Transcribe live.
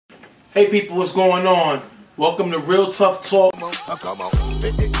Hey people, what's going on? Welcome to Real Tough Talk. Tough Talk.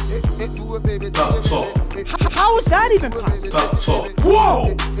 How is that even possible? Tough Talk.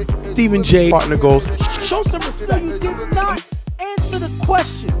 Whoa! Stephen J. partner goes, Show some respect. You did not answer the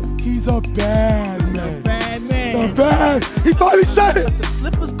question. he's a bad man. Bad man. He's a bad. He finally said it. The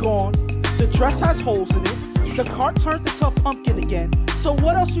slipper's gone. The dress has holes in it. The cart turned into a pumpkin again. So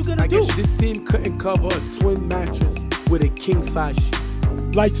what else you gonna I do? guess this team couldn't cover a twin mattress with a king size sheet.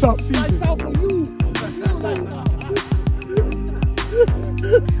 Lights out season. Lights out for you.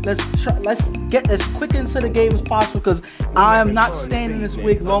 Let's get as quick into the game as possible because I am not staying in this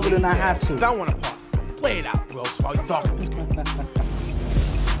wig longer than I have to. I want to party. Play it out, bro, while you talking this game.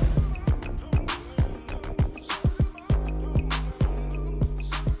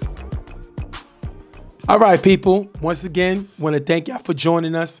 All right, people. Once again, want to thank y'all for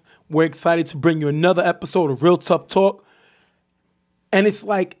joining us. We're excited to bring you another episode of Real Tough Talk. And it's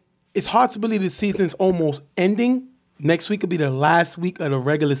hard to believe the season's almost ending. Next week will be the last week of the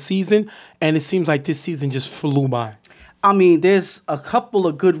regular season, and it seems like this season just flew by. I mean, there's a couple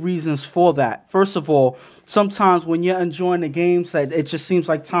of good reasons for that. First of all, sometimes when you're enjoying the games, it just seems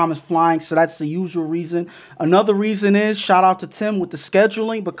like time is flying, so that's the usual reason. Another reason is, shout out to Tim with the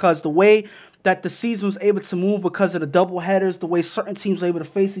scheduling, because the way that the season was able to move because of the double headers, the way certain teams were able to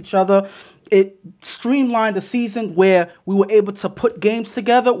face each other, it streamlined the season where we were able to put games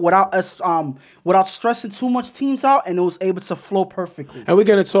together without us without stressing too much teams out, and it was able to flow perfectly. And we're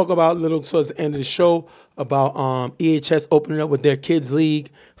going to talk about a little towards the end of the show about EHS opening up with their kids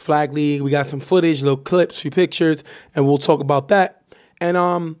league, flag league. We got some footage, little clips, few pictures, and we'll talk about that. And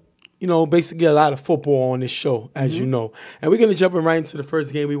you know, basically a lot of football on this show, as you know. And we're going to jump right into the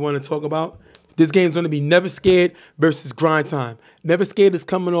first game we want to talk about. This game's going to be Never Scared versus Grind Time. Never Scared is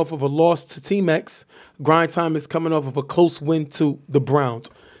coming off of a loss to Team X. Grind Time is coming off of a close win to the Browns.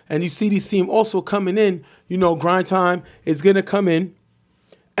 And you see this team also coming in. You know, Grind Time is going to come in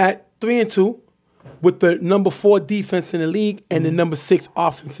at 3-2 with the number 4 defense in the league and the number 6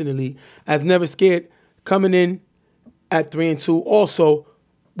 offense in the league. As Never Scared coming in at 3-2 also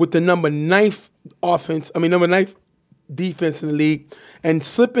with the number 9 defense in the league, and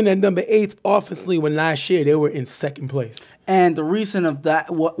slipping at number 8 offensively when last year they were in second place. And the reason of that,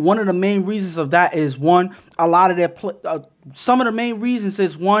 one of the main reasons of that is, one, a lot of their some of the main reasons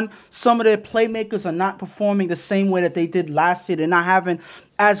is, one, some of their playmakers are not performing the same way that they did last year. They're not having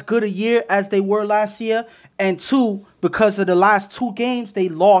as good a year as they were last year. And 2, because of the last 2 games, they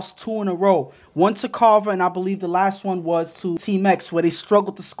lost 2 in a row. One to Carver, and I believe the last one was to Team X, where they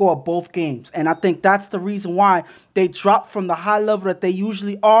struggled to score both games. And I think that's the reason why they dropped from the high level that they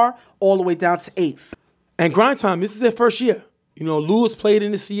usually are all the way down to 8th. And Grind Time, this is their first year. You know, Lewis played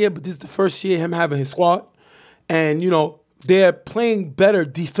in this year, but this is the first year him having his squad. And, you know, they're playing better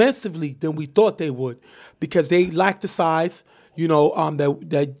defensively than we thought they would because they lack the size, you know,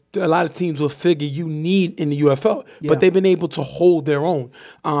 that a lot of teams will figure you need in the UFL. Yeah. But they've been able to hold their own.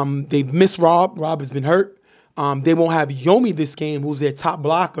 They've missed Rob. Rob has been hurt. They won't have Yomi this game, who's their top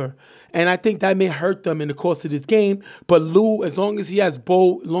blocker. And I think that may hurt them in the course of this game. But Lou, as long as he has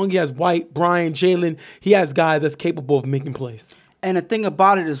Bo, as long as he has White, Brian, Jalen, he has guys that's capable of making plays. And the thing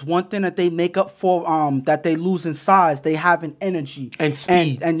about it is, one thing that they make up for that they lose in size, they have an energy. And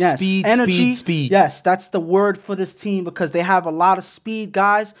speed. And yes, speed. Yes, that's the word for this team because they have a lot of speed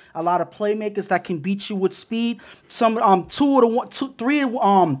guys, a lot of playmakers that can beat you with speed.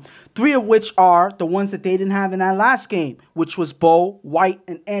 Three of which are the ones that they didn't have in that last game, which was Bo, White,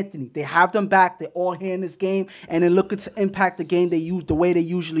 and Anthony. They have them back. They're all here in this game, and they're looking to impact the game the way they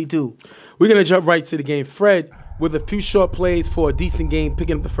usually do. We're going to jump right to the game. Fred, with a few short plays for a decent game,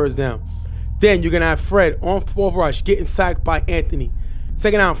 picking up the first down. Then you're going to have Fred on 4th rush, getting sacked by Anthony.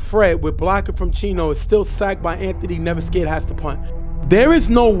 Second down, Fred, with blocking from Chino, is still sacked by Anthony. Never Scared has to punt. There is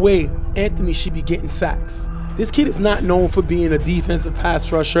no way Anthony should be getting sacks. This kid is not known for being a defensive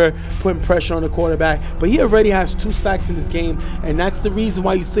pass rusher, putting pressure on the quarterback, but he already has 2 sacks in this game, and that's the reason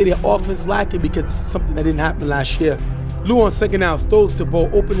why you say their offense lacking, because it's something that didn't happen last year. Lou on second down throws to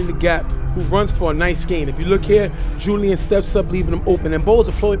Bo, opening the gap, who runs for a nice gain. If you look here, Julian steps up, leaving him open, and Bo's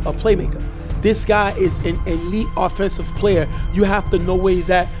a playmaker. This guy is an elite offensive player. You have to know where he's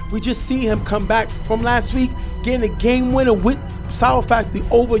at. We just see him come back from last week, getting a game winner with Sour Factory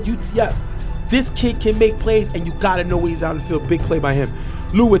over UTF. This kid can make plays, and you got to know where he's out in the field. Big play by him.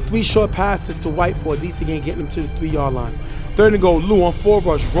 Lou with 3 short passes to White for a decent game, getting him to the 3-yard line. Third and goal, Lou on 4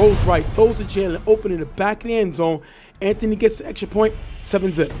 rush, rolls right, throws to Jalen, open in the back of the end zone. Anthony gets the extra point,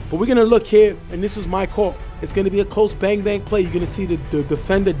 7-zip. But we're going to look here, and this was my call. It's going to be a close bang-bang play. You're going to see the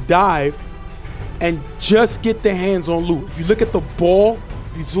defender dive and just get their hands on Lou. If you look at the ball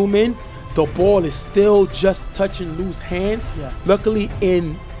if you zoom in, the ball is still just touching Lou's hand. Yeah. Luckily,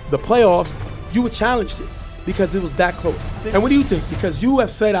 in the playoffs, you would challenge this because it was that close. And what do you think? Because you have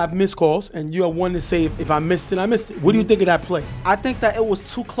said I've missed calls, and you are one to say if I missed it, I missed it. What do you think of that play? I think that it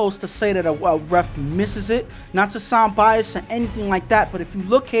was too close to say that a ref misses it. Not to sound biased or anything like that, but if you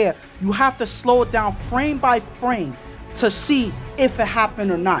look here, you have to slow it down frame by frame to see if it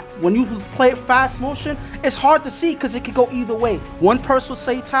happened or not. When you play it fast motion, it's hard to see because it could go either way. One person will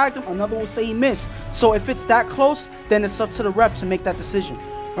say he tagged him, another will say he missed. So if it's that close, then it's up to the ref to make that decision.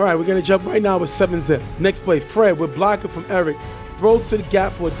 All right, we're going to jump right now with 7-zip. Next play, Fred with blocker from Eric. Throws to the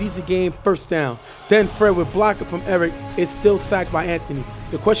gap for a decent game, first down. Then Fred with blocker from Eric is still sacked by Anthony.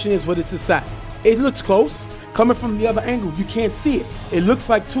 The question is, what is the sack? It looks close. Coming from the other angle, you can't see it. It looks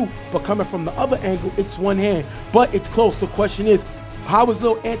like two, but coming from the other angle, it's one hand. But it's close. The question is, how is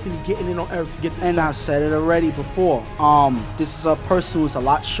little Anthony getting in on Eric to get the And sack? I've said it already before. This is a person who's a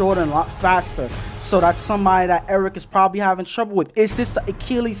lot shorter and a lot faster. So that's somebody that Eric is probably having trouble with. Is this the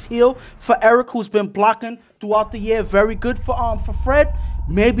Achilles heel for Eric, who's been blocking throughout the year? Very good for Fred.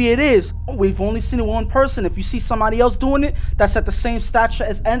 Maybe it is. We've only seen it one person. If you see somebody else doing it that's at the same stature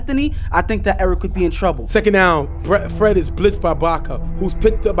as Anthony, I think that Eric could be in trouble. Second down, Fred is blitzed by Blocker, who's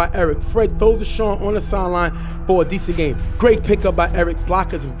picked up by Eric. Fred throws to Sean on the sideline for a decent game. Great pickup by Eric.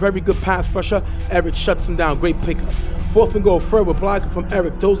 Blocker's a very good pass rusher. Eric shuts him down. Great pickup. 4th and goal, Fred with blocker from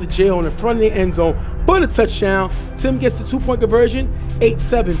Eric. Throws to Jay on the front of the end zone for the touchdown. Tim gets the 2-point conversion,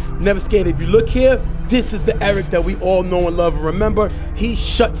 8-7. Never scared. If you look here, this is the Eric that we all know and love. And remember, he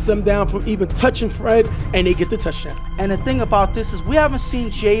shuts them down from even touching Fred, and they get the touchdown. And the thing about this is we haven't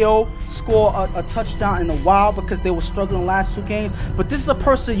seen J.O. score a touchdown in a while because they were struggling last 2 games. But this is a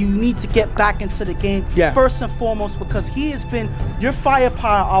person you need to get back into the game first and foremost, because he has been your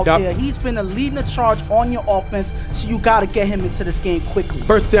firepower out there. He's been leading the charge on your offense, so you got to get him into this game quickly.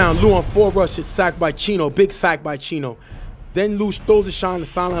 First down, Lou on 4 rushes, sacked by Chino. Big sack by Chino. Then Lou throws a shot on the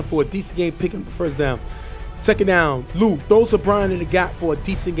sideline for a decent game, picking up the first down. Second down, Lou throws to Brian in the gap for a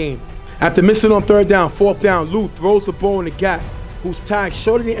decent game. After missing on 3rd down, 4th down, Lou throws the ball in the gap, who's tagged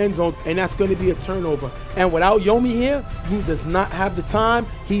short of the end zone, and that's going to be a turnover. And without Yomi here, Lou does not have the time.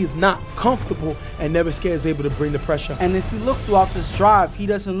 He is not comfortable, and Never Scared is able to bring the pressure. And if you look throughout this drive, he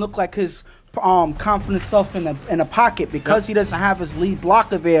doesn't look like his confident self in the pocket because he doesn't have his lead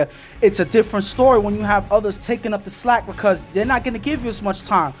blocker there. It's a different story when you have others taking up the slack because they're not going to give you as much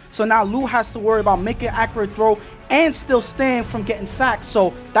time. So now Lou has to worry about making an accurate throw and still staying from getting sacked.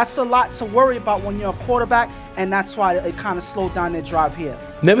 So that's a lot to worry about when you're a quarterback, and that's why it kind of slowed down their drive here.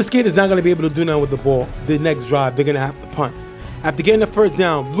 Never Scared is not going to be able to do nothing with the ball. The next drive, they're going to have to punt. After getting the first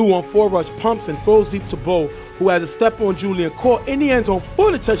down, Lou on 4 rush pumps and throws deep to Bo, who has a step on Julian, caught in the end zone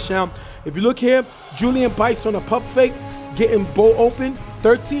for the touchdown. If you look here, Julian bites on a pump fake, getting Bo open,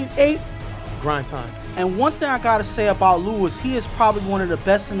 13-8, grind time. And one thing I got to say about Lou is he is probably one of the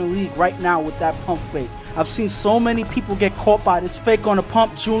best in the league right now with that pump fake. I've seen so many people get caught by this fake on the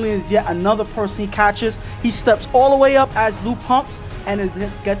pump. Julian is yet another person he catches. He steps all the way up as Lou pumps and it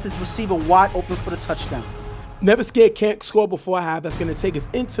gets his receiver wide open for the touchdown. Never Scared can't score before half. That's going to take us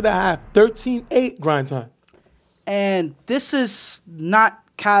into the half, 13-8, grind time. And this is not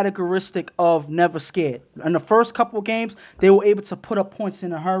characteristic of Never Scared. In the first couple of games, they were able to put up points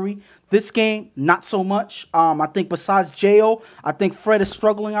in a hurry. This game, not so much. I think besides J.O., I think Fred is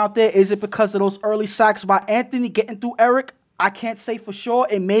struggling out there. Is it because of those early sacks by Anthony getting through Eric? I can't say for sure.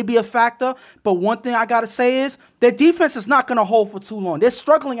 It may be a factor, but one thing I got to say is their defense is not going to hold for too long. They're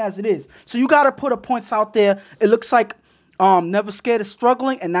struggling as it is. So you got to put up points out there. It looks like Never Scared is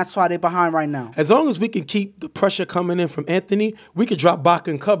struggling, and that's why they're behind right now. As long as we can keep the pressure coming in from Anthony, we could drop back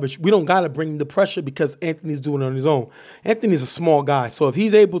in coverage. We don't got to bring the pressure because Anthony's doing it on his own. Anthony's a small guy, so if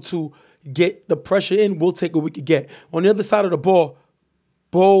he's able to get the pressure in, we'll take what we could get. On the other side of the ball,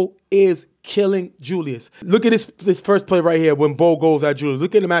 Bo is killing Julius. Look at this first play right here when Bo goes at Julius.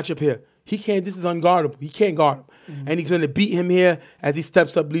 Look at the matchup here. He can't, this is unguardable. He can't guard him. And he's going to beat him here as he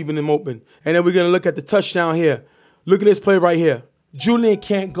steps up, leaving him open. And then we're going to look at the touchdown here. Look at this play right here. Julian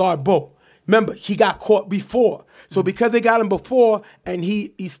can't guard Bo. Remember, he got caught before. So because they got him before and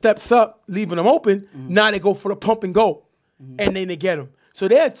he steps up, leaving him open, now they go for the pump and go. And then they get him. So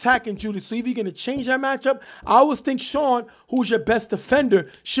they're attacking Julius. So if you're going to change that matchup, I always think Sean, who's your best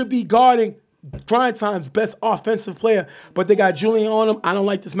defender, should be guarding Grind Time's best offensive player. But they got Julian on him. I don't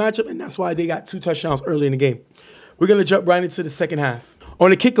like this matchup, and that's why they got 2 touchdowns early in the game. We're going to jump right into the second half. On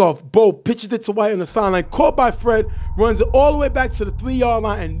the kickoff, Bo pitches it to White on the sideline, caught by Fred. runs it all the way back to the 3-yard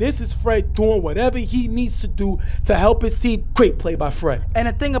line, and this is Fred doing whatever he needs to do to help his team. Great play by Fred. And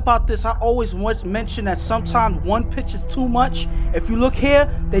the thing about this, I always mention that sometimes one pitch is too much. If you look here,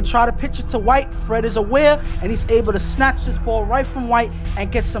 they try to pitch it to White. Fred is aware, and he's able to snatch this ball right from White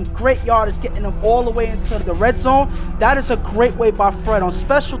and get some great yardage, getting them all the way into the red zone. That is a great way by Fred on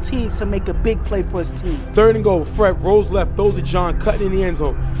special teams to make a big play for his team. 3rd and goal. Fred rolls left, throws to John, cutting in the end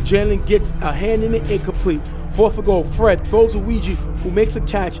zone. Jalen gets a hand in it, incomplete. 4th and goal. Fred throws to Ouija, who makes a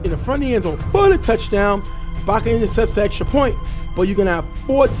catch in the front of the end zone for the touchdown. Baca intercepts the extra point, but you're going to have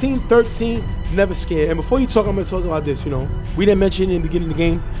 14-13, never scared. And before you talk, I'm going to talk about this, you know. We didn't mention it in the beginning of the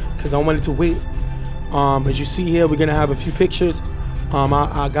game because I wanted to wait. As you see here, we're going to have a few pictures.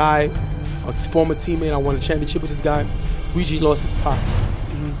 Our guy, a former teammate, I won a championship with this guy. Ouija lost his pop.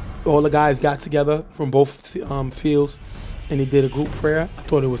 All the guys got together from both fields, and they did a group prayer. I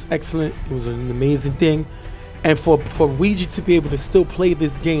thought it was excellent. It was an amazing thing. And for Ouija to be able to still play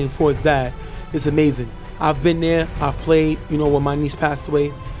this game for his dad, it's amazing. I've been there. I've played, you know, when my niece passed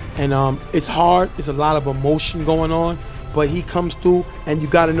away. And it's hard. There's a lot of emotion going on. But he comes through, and you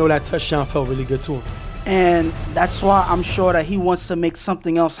got to know that touchdown felt really good to him. And that's why I'm sure that he wants to make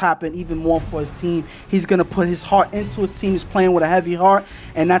something else happen even more for his team. He's going to put his heart into his team. He's playing with a heavy heart.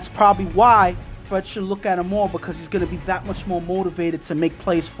 And that's probably why Fred should look at him more, because he's going to be that much more motivated to make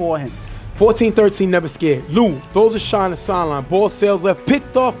plays for him. 14-13, never scared. Lou throws a shot on the sideline. Ball sails left,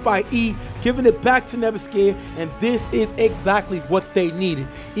 picked off by E, giving it back to Never Scared, and this is exactly what they needed.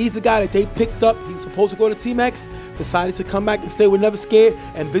 E's the guy that they picked up. He's supposed to go to Team X, decided to come back and stay with Never Scared,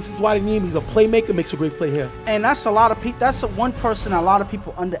 and this is why they need him. He's a playmaker, makes a great play here. And that's a lot of people. That's one person a lot of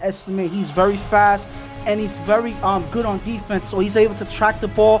people underestimate. He's very fast, and he's very good on defense, so he's able to track the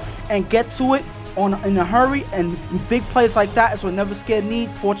ball and get to it in a hurry, and big plays like that is what Never Scared need.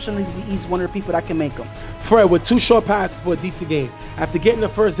 Fortunately, he's one of the people that can make them. Fred with 2 short passes for a decent game. After getting the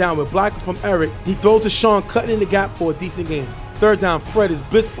first down with blocking from Eric, he throws to Sean, cutting in the gap for a decent game. 3rd down, Fred is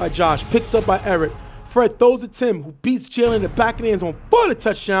blitzed by Josh, picked up by Eric. Fred throws to Tim, who beats Jalen in the back of the end zone for the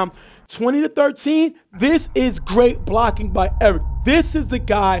touchdown. 20-13. This is great blocking by Eric. This is the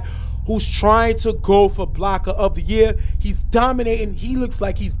guy who's trying to go for blocker of the year. He's dominating. He looks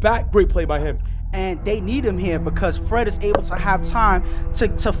like he's back. Great play by him. And they need him here because Fred is able to have time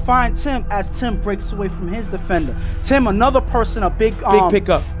to find Tim as Tim breaks away from his defender. Tim, another person, a big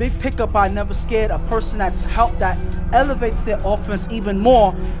pickup by Never Scared, a person that's helped, that elevates their offense even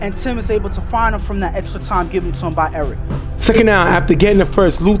more, and Tim is able to find him from that extra time given to him by Eric. 2nd down, after getting the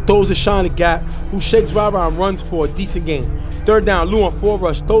first, Lou throws a shot in the gap, who shakes Robert and runs for a decent game. 3rd down, Lou on 4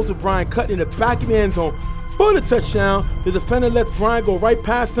 rush, throws to Brian, cutting in the back of the end zone for the touchdown. The defender lets Brian go right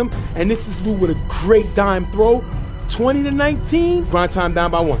past him, and this is Lou with a great dime throw. 20-19, grind time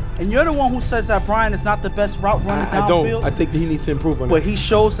down by 1. And you're the one who says that Brian is not the best route runner downfield. I don't. I think that he needs to improve on that. But he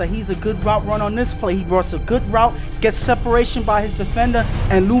shows that he's a good route runner on this play. He runs a good route, gets separation by his defender,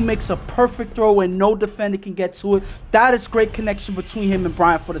 and Lou makes a perfect throw and no defender can get to it. That is great connection between him and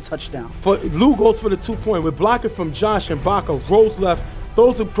Brian for the touchdown. Lou goes for the 2-point with blocking from Josh, and Baca rolls left,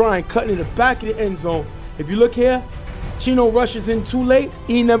 throws to Brian, cutting in the back of the end zone. If you look here, Chino rushes in too late.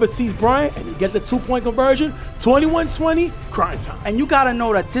 He never sees Bryant, and he get the 2-point conversion. 21-20, grind time. And you got to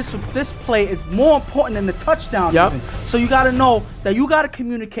know that this play is more important than the touchdown. Yep. Even. So you got to know that you got to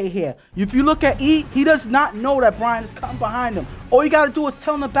communicate here. If you look at E, he does not know that Bryant is coming behind him. All you got to do is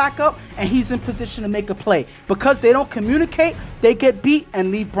tell him to back up, and he's in position to make a play. Because they don't communicate, they get beat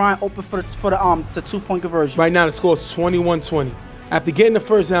and leave Bryant open for the 2-point conversion. Right now the score is 21-20. After getting the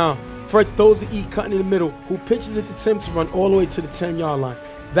first down, Fred throws the E, cutting in the middle, who pitches it to Tim to run all the way to the 10-yard line.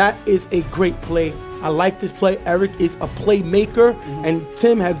 That is a great play. I like this play. Eric is a playmaker, and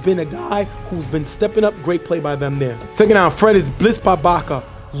Tim has been a guy who's been stepping up. Great play by them there. 2nd down, Fred is blitzed by Baca.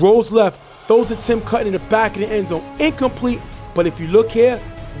 Rolls left, throws to Tim, cutting in the back of the end zone. Incomplete, but if you look here,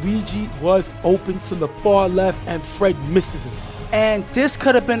 Ouija was open to the far left, and Fred misses him. And this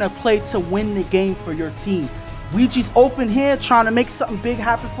could have been a play to win the game for your team. Ouija's open here, trying to make something big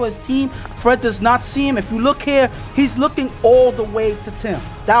happen for his team. Fred does not see him. If you look here, he's looking all the way to Tim.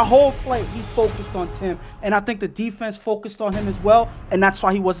 That whole play, he focused on Tim. And I think the defense focused on him as well, and that's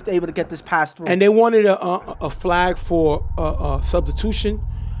why he wasn't able to get this pass through. And they wanted a flag for substitution.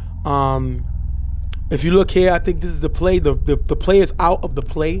 If you look here, I think this is the play. The play is out of the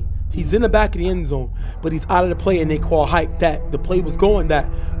play. He's in the back of the end zone, but he's out of the play, and they call hike that the play was going, that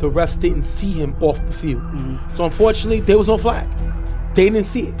the refs didn't see him off the field. So unfortunately, there was no flag. they didn't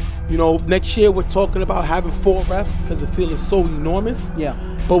see it. You know, next year we're talking about having 4 refs because the field is so enormous. Yeah.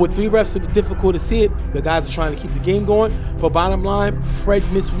 But with 3 refs, it'll be difficult to see it. The guys are trying to keep the game going. But bottom line, Fred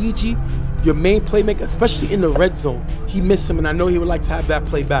missed Ouija, your main playmaker, especially in the red zone. He missed him, and I know he would like to have that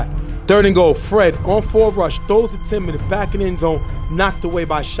play back. 3rd and goal, Fred on 4 rush, throws it to Tim in the back of the end zone, knocked away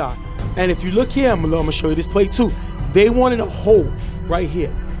by Shaw. And if you look here, I'm gonna show you this play too. They wanted a hole right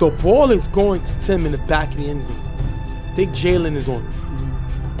here. The ball is going to Tim in the back of the end zone. I think Jalen is on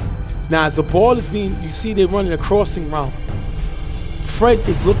it. Now, as the ball is being, you see they're running a crossing route. Fred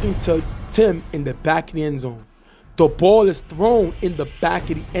is looking to Tim in the back of the end zone. The ball is thrown in the back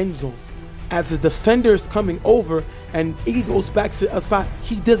of the end zone. As the defender is coming over and Iggy goes back to the outside,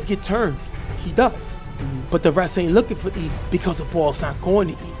 he does get turned. He does. But the refs ain't looking for E because the ball's not going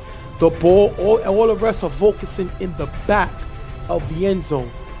to E. The ball, all the refs are focusing in the back of the end zone.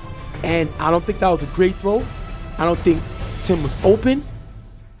 And I don't think that was a great throw. I don't think Tim was open.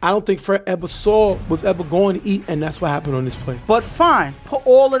 I don't think Fred was ever going to eat, and that's what happened on this play. But fine, put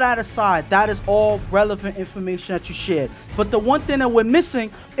all of that aside. That is all relevant information that you shared. But the one thing that we're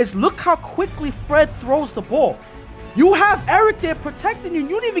missing is look how quickly Fred throws the ball. You have Eric there protecting you.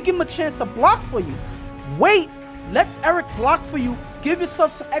 You didn't even give him a chance to block for you. Wait, let Eric block for you. Give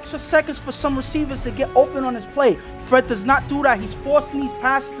yourself some extra seconds for some receivers to get open on his play. Fred does not do that. He's forcing these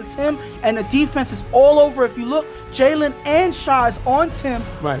passes to Tim, and the defense is all over. If you look, Jalen and Shaw is on Tim,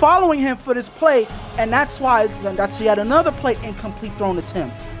 following him for this play, and that's yet another play incomplete thrown to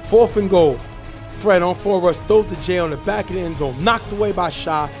Tim. 4th and goal. Fred on 4 rush, throws to Jay on the back of the end zone, knocked away by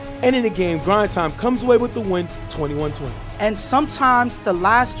Shaw. Ending the game, grind time, comes away with the win, 21-20. And sometimes the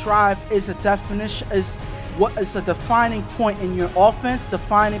last drive is a defining point in your offense,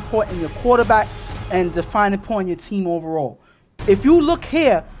 defining point in your quarterback, and defining point in your team overall. If you look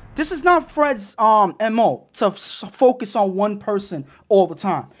here, this is not Fred's MO to focus on one person all the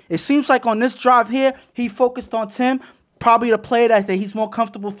time. It seems like on this drive here, he focused on Tim, probably the player that he's more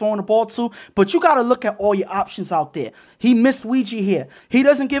comfortable throwing the ball to, but you got to look at all your options out there. He missed Ouija here. He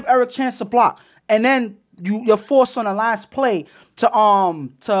doesn't give Eric a chance to block. And then you're forced on the last play to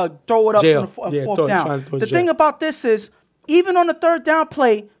throw it up on the 4th down. The thing about this is, even on the 3rd down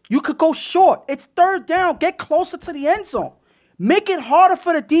play, you could go short. It's 3rd down. Get closer to the end zone. Make it harder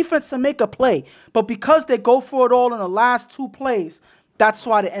for the defense to make a play. But because they go for it all in the last 2 plays, that's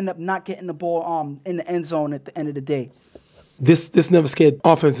why they end up not getting the ball in the end zone at the end of the day. This never scared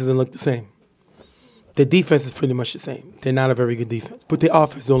offense doesn't look the same. The defense is pretty much the same. They're not a very good defense, but the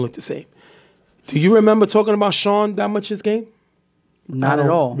offense don't look the same. Do you remember talking about Sean that much this game? Not at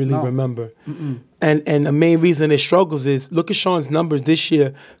all. I don't really remember. And the main reason it struggles is look at Sean's numbers this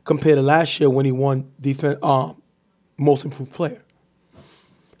year compared to last year when he won defense most improved player.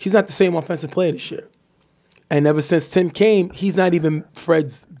 He's not the same offensive player this year. And ever since Tim came, he's not even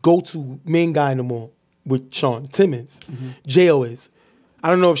Fred's go-to main guy no more with Sean. Tim is. J.O. is. I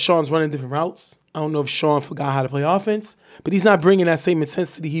don't know if Sean's running different routes. I don't know if Sean forgot how to play offense. But he's not bringing that same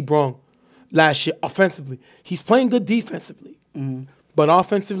intensity he brought last year offensively. He's playing good defensively. But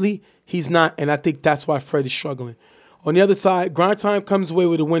offensively, he's not. And I think that's why Fred is struggling. On the other side, grind time comes away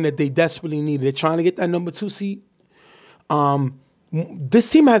with a win that they desperately need. They're trying to get that number 2 seed. This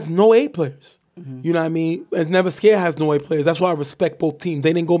team has no A players. You know what I mean? As Never Scared has no A players. That's why I respect both teams.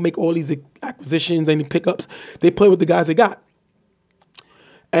 They didn't go make all these acquisitions, any pickups. They play with the guys they got.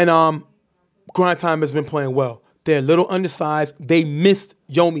 And grind time has been playing well. They're a little undersized. They missed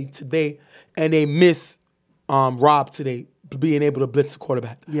Yomi today, and they missed Rob today, being able to blitz the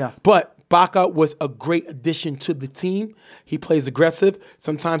quarterback. Yeah. But Baca was a great addition to the team. He plays aggressive.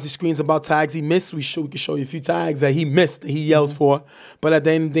 Sometimes he screams about tags he missed. We can show you a few tags that he missed, that he yells for. But at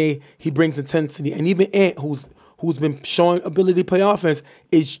the end of the day, he brings intensity. And even Ant, who's been showing ability to play offense,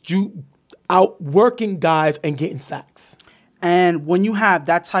 is outworking guys and getting sacks. And when you have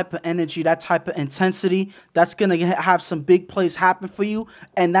that type of energy, that type of intensity, that's going to have some big plays happen for you.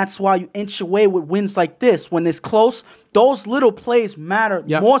 And that's why you inch away with wins like this. When it's close, those little plays matter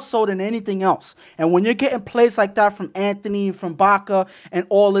more so than anything else. And when you're getting plays like that from Anthony, from Baca, and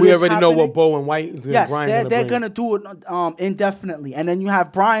all of this, we already know what Bo and White is going to bring. Yes, they're going to do it indefinitely. And then you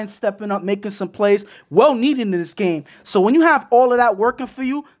have Brian stepping up, making some plays well needed in this game. So when you have all of that working for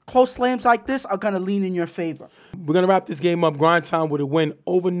you, close slams like this are going to lean in your favor. We're going to wrap this game up. Grind time with a win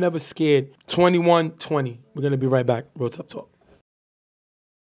over Never Scared, 21-20. We're going to be right back. Real Tough Talk.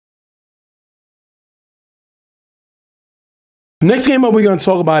 Next game up we're going to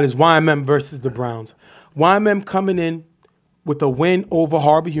talk about is YMM versus the Browns. YMM coming in with a win over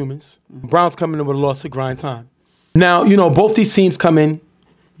Harbor Humans. Browns coming in with a loss to Grind Time. Now, both these teams come in,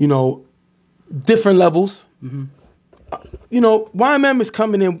 different levels. YMM is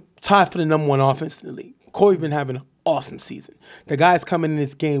coming in tied for the number 1 offense in the league. Corey's been having an awesome season. The guy's coming in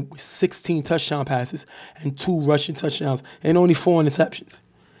this game with 16 touchdown passes and 2 rushing touchdowns and only 4 interceptions.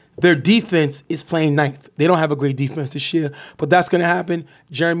 Their defense is playing 9th. They don't have a great defense this year, but that's going to happen.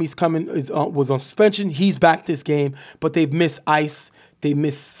 Jeremy's was on suspension. He's back this game, but they've missed Ice. They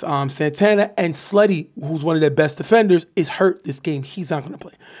missed Santana, and Slutty, who's one of their best defenders, is hurt this game. He's not going to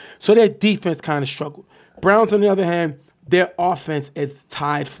play. So their defense kind of struggled. Browns, on the other hand, their offense is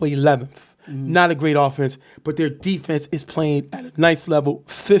tied for 11th. Not a great offense, but their defense is playing at a nice level,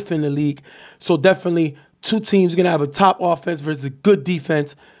 5th in the league. So definitely 2 teams are going to have a top offense versus a good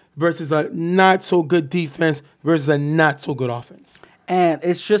defense versus a not-so-good defense versus a not-so-good offense. And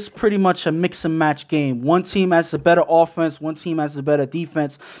it's just pretty much a mix and match game. One team has a better offense, one team has a better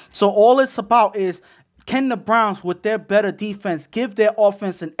defense. So all it's about is, can the Browns, with their better defense, give their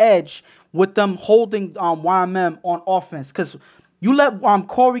offense an edge with them holding YMM on offense? Because you let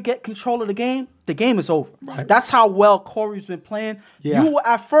Corey get control of the game is over. Right. That's how well Corey's been playing. Yeah. You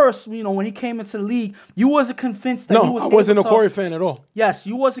at first, when he came into the league, you wasn't convinced that he was I wasn't a able to, Corey fan at all. Yes,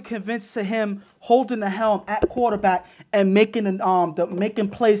 you wasn't convinced to him holding the helm at quarterback and making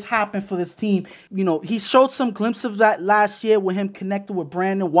plays happen for this team. He showed some glimpses of that last year with him connected with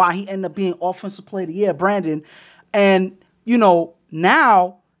Brandon, why he ended up being Offensive Player of the Year, Brandon. And,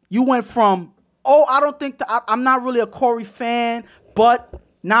 now you went from, I'm not really a Corey fan, but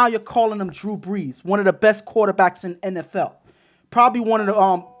now you're calling him Drew Brees, one of the best quarterbacks in NFL. Probably one of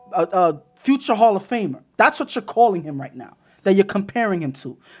the future Hall of Famer. That's what you're calling him right now, that you're comparing him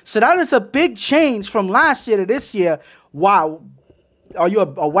to. So that is a big change from last year to this year. Wow. Are you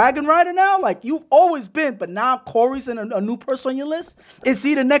a wagon rider now? Like you've always been, but now Corey's a new person on your list? Is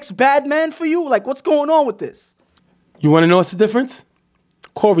he the next bad man for you? Like, what's going on with this? You want to know what's the difference?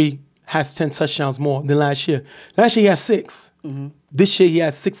 Corey has 10 touchdowns more than last year. Last year he had 6. This year he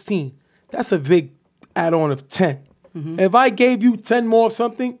has 16. That's a big add-on of 10. If I gave you 10 more of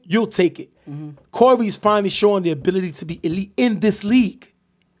something, you'll take it. Corey's finally showing the ability to be elite in this league.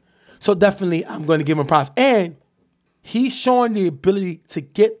 So definitely I'm going to give him props. And he's showing the ability to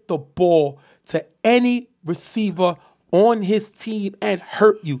get the ball to any receiver on his team and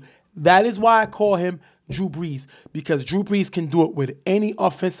hurt you. That is why I call him Drew Brees, because Drew Brees can do it with any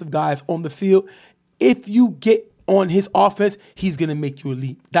offensive guys on the field. If you get on his offense, he's going to make you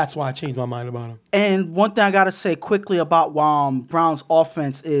elite. That's why I changed my mind about him. And one thing I got to say quickly about Brown's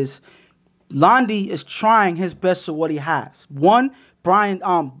offense is Landy is trying his best with what he has. One,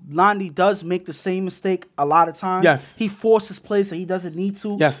 Landy does make the same mistake a lot of times. Yes. He forces plays that he doesn't need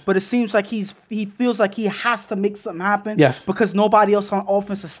to. Yes. But it seems like he feels like he has to make something happen. Yes. Because nobody else on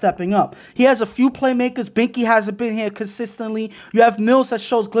offense is stepping up. He has a few playmakers. Binky hasn't been here consistently. You have Mills that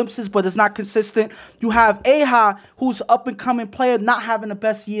shows glimpses but is not consistent. You have Aha, who's an up-and-coming player, not having the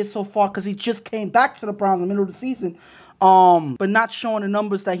best year so far because he just came back to the Browns in the middle of the season. But not showing the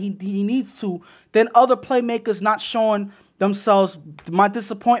numbers that he needs to. Then other playmakers not showing themselves. My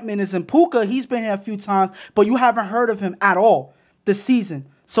disappointment is in Puka. He's been here a few times, but you haven't heard of him at all this season.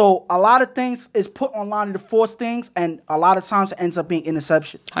 So a lot of things is put on Lonnie to force things, and a lot of times it ends up being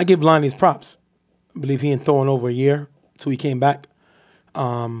interceptions. I give Lonnie his props. I believe he ain't throwing over a year till he came back.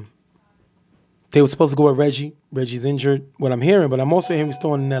 They were supposed to go with Reggie. Reggie's injured, what I'm hearing, but I'm also hearing he's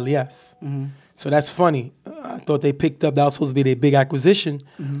throwing in LES. So that's funny. I thought they picked up, that was supposed to be their big acquisition,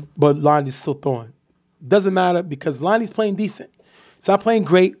 but Lonnie's still throwing. Doesn't matter because Lonnie's playing decent. It's not playing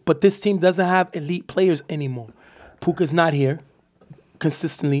great, but this team doesn't have elite players anymore. Puka's not here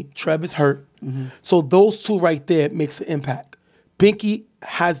consistently. Trev is hurt. So those two right there makes an impact. Binky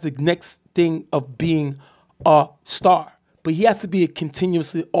has the next thing of being a star, but he has to be a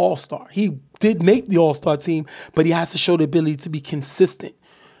continuously all-star. He did make the all-star team, but he has to show the ability to be consistent.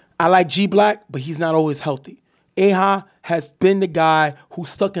 I like G Black, but he's not always healthy. Aha has been the guy who's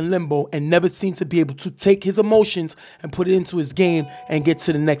stuck in limbo and never seemed to be able to take his emotions and put it into his game and get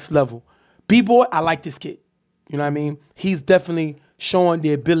to the next level. B-Boy, I like this kid. You know what I mean? He's definitely showing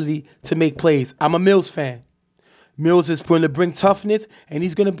the ability to make plays. I'm a Mills fan. Mills is going to bring toughness, and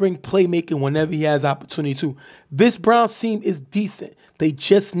he's going to bring playmaking whenever he has opportunity to. This Browns team is decent. They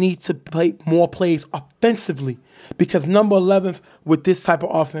just need to play more plays offensively because number 11 with this type of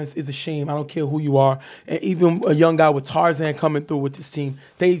offense is a shame. I don't care who you are. And even a young guy with Tarzan coming through with this team,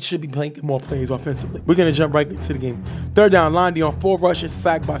 they should be playing more plays offensively. We're going to jump right into the game. Third down, Landy on 4 rushes,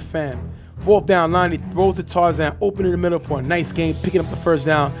 sacked by Fam. Fourth down, Landy throws to Tarzan, open in the middle for a nice game, picking up the first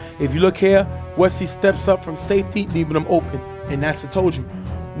down. If you look here, Wesley steps up from safety, leaving them open. And that's what I told you.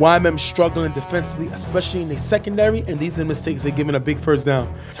 YMM struggling defensively, especially in the secondary, and these are the mistakes they're giving a big first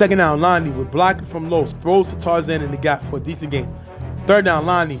down. Second down, Lonnie with blocking from Los, throws to Tarzan in the gap for a decent gain. Third down,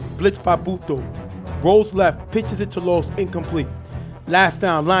 Lonnie, blitz by Buto, rolls left, pitches it to Los, incomplete. Last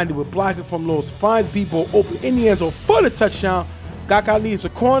down, Lonnie with blocking from Los, finds B-Ball open in the end zone for the touchdown. Gaka leaves the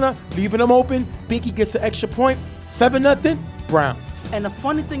corner, leaving them open. Binky gets an extra point, 7-0, Browns. And the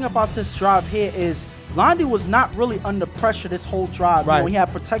funny thing about this drive here is Lonnie was not really under pressure this whole drive. Right. You know, he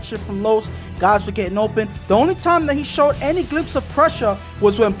had protection from Los, guys were getting open. The only time that he showed any glimpse of pressure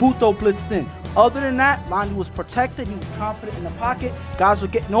was when Buto blitzed in. Other than that, Lonnie was protected, he was confident in the pocket, guys were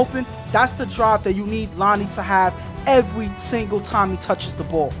getting open. That's the drive that you need Lonnie to have every single time he touches the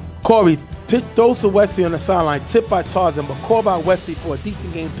ball. Corey throws to Wesley on the sideline, tipped by Tarzan, but called by Wesley for a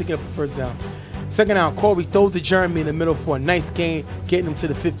decent game, picking up the first down. Second down, Corey throws to Jeremy in the middle for a nice gain, getting him to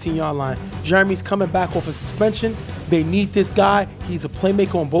the 15-yard line. Jeremy's coming back off a suspension. They need this guy. He's a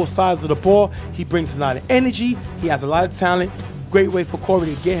playmaker on both sides of the ball. He brings a lot of energy. He has a lot of talent. Great way for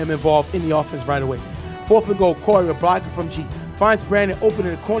Corey to get him involved in the offense right away. Fourth and goal, Corey blocking from G. Finds Brandon open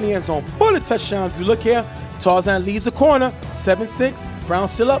in the corner end zone for the touchdown. If you look here, Tarzan leaves the corner, 7-6. Brown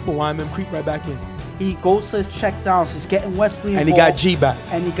still up, but YMM creep right back in. He goes to his check downs. He's getting Wesley involved. And he got G back.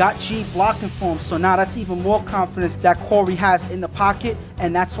 And he got G blocking for him. So now that's even more confidence that Corey has in the pocket.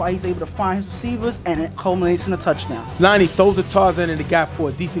 And that's why he's able to find his receivers. And it culminates in a touchdown. Lonnie throws to Tarzan in the gap for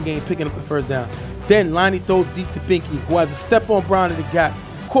a decent game, picking up the first down. Then Lonnie throws deep to Binky, who has a step on Brown in the gap.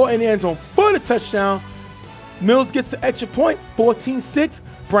 Caught in the end zone for the touchdown. Mills gets the extra point, 14-6.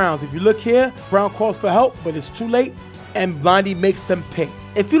 Browns. If you look here, Brown calls for help, but it's too late. And Lonnie makes them pay.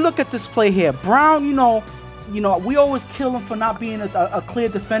 If you look at this play here, Brown, you know, we always kill him for not being a clear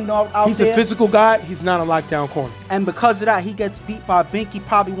defender out there. He's a physical guy. He's not a lockdown corner. And because of that, he gets beat by Binky,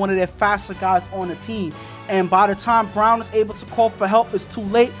 probably one of their faster guys on the team. And by the time Brown is able to call for help, it's too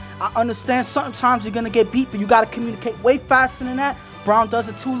late. I understand sometimes you're going to get beat, but you got to communicate way faster than that. Brown does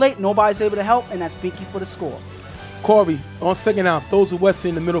it too late. Nobody's able to help, and that's Binky for the score. Corey, on second down, throws to Wesley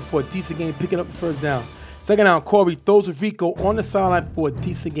in the middle for a decent game, picking up the first down. Second down, Corey throws to Rico on the sideline for a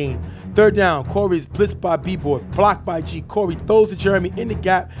decent game. Third down, Corey is blitzed by B-Boy, blocked by G. Corey throws to Jeremy in the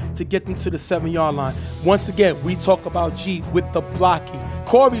gap to get them to the 7-yard line. Once again, we talk about G with the blocking.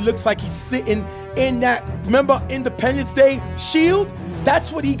 Corey looks like he's sitting in that, remember Independence Day shield?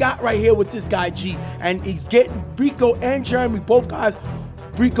 That's what he got right here with this guy, G. And he's getting Rico and Jeremy, both guys.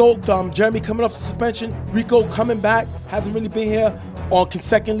 Rico, Jeremy coming off suspension. Rico coming back, hasn't really been here on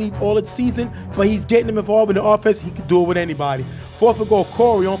consecutively all of the season, but he's getting him involved in the offense. He can do it with anybody. Fourth and goal,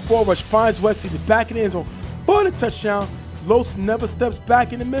 Corey on forward rush finds Wesley the back of the end zone for the touchdown. Los never steps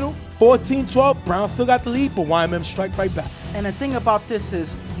back in the middle. 14-12. Brown still got the lead, but YMM strike right back. And the thing about this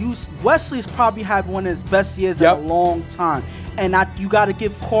is, Wesley's probably had one of his best years in a long time, and you got to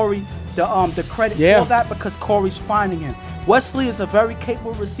give Corey the credit for that, because Corey's finding him. Wesley is a very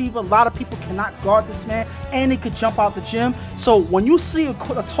capable receiver. A lot of people cannot guard this man, and he could jump out the gym. So when you see a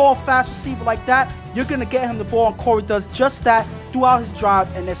tall, fast receiver like that, you're going to get him the ball, and Corey does just that throughout his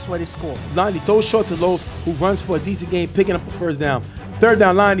drive, and that's where they score. Lonnie throws short to Los, who runs for a decent game, picking up the first down. Third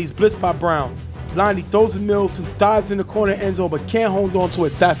down, Lonnie's blitzed by Brown. Lonnie throws to Mills, who dives in the corner end zone, but can't hold on to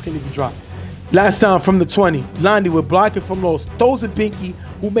it. That's going to be dropped. Last down from the 20. Lonnie with blocking from Los, throws to Binky,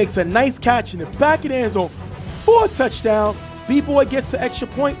 who makes a nice catch in the back of the end zone for a touchdown. B-Boy gets the extra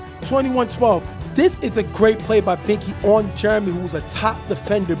point, 21-12. This is a great play by Binky on Jeremy, who's a top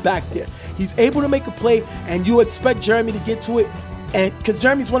defender back there. He's able to make a play, and you expect Jeremy to get to it, and because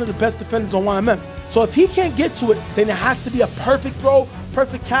Jeremy's one of the best defenders on YMM. So if he can't get to it, then it has to be a perfect throw,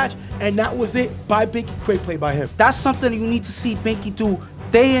 perfect catch, and that was it by Binky. Great play by him. That's something you need to see Binky do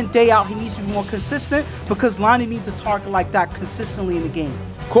day in, day out. He needs to be more consistent, because Lonnie needs a target like that consistently in the game.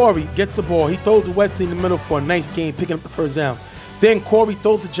 Corey gets the ball. He throws to Wesley in the middle for a nice game, picking up the first down. Then Corey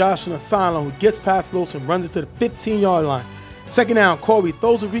throws to Josh on the sideline, who gets past Los and runs it to the 15-yard line. Second down, Corey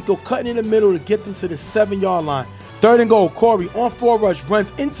throws to Rico, cutting in the middle to get them to the 7-yard line. Third and goal, Corey on forward rush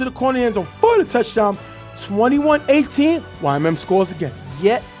runs into the corner end zone for the touchdown. 21-18. YMM scores again.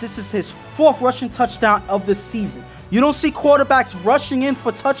 Yet this is his 4th rushing touchdown of the season. You don't see quarterbacks rushing in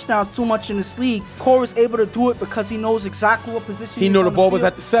for touchdowns too much in this league. Corey's able to do it because he knows exactly what position he knew the ball was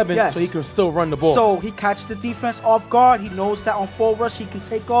at the 7, so he can still run the ball. So he catches the defense off guard. He knows that on full rush he can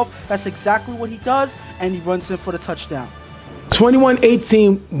take off. That's exactly what he does, and he runs in for the touchdown.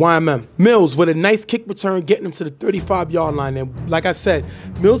 21-18 YMM. Mills with a nice kick return, getting him to the 35-yard line. And like I said,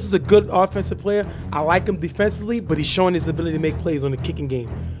 Mills is a good offensive player. I like him defensively, but he's showing his ability to make plays on the kicking game.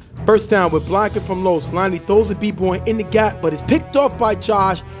 First down with blocking from Los. Lonnie throws a B-boy in the gap, but is picked off by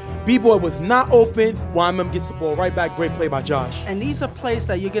Josh, B-Boy was not open. YMM gets the ball right back. Great play by Josh. And these are plays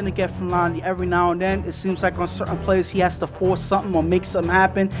that you're going to get from Lonnie every now and then. It seems like on certain plays he has to force something or make something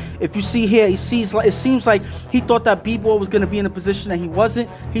happen. If you see here, it seems like he thought that B-Boy was going to be in a position that he wasn't.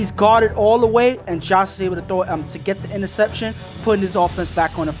 He's guarded all the way, and Josh is able to throw it to get the interception, putting his offense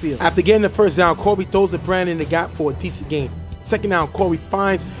back on the field. After getting the first down, Corey throws it Brandon in the gap for a decent game. Second down, Corey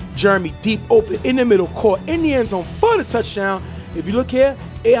finds Jeremy deep open in the middle court in the end zone for the touchdown. If you look here,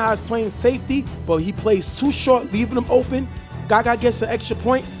 Aha's playing safety, but he plays too short, leaving him open. Gaga gets an extra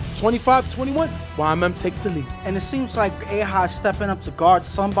point, 25-21. YMM takes the lead. And it seems like Aha is stepping up to guard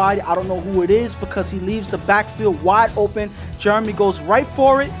somebody. I don't know who it is because he leaves the backfield wide open. Jeremy goes right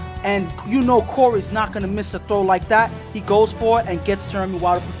for it, and you know Corey's not going to miss a throw like that. He goes for it and gets Jeremy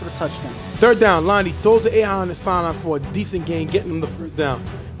wide open for the touchdown. Third down, Lonnie throws the Aha on the sideline for a decent gain, getting him the first down.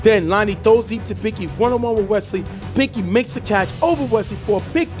 Then Lonnie throws deep to Pinky, one-on-one with Wesley. Pinky makes the catch over Wesley for a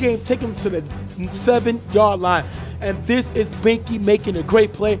big game, taking him to the 7-yard line. And this is Pinky making a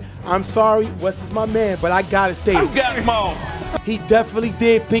great play. I'm sorry, Wesley's my man, but I gotta say it. You got him all. He definitely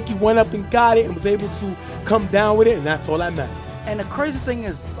did. Pinky went up and got it and was able to come down with it, and that's all that matters. And the crazy thing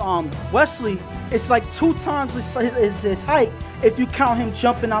is, Wesley, it's like 2 times his height if you count him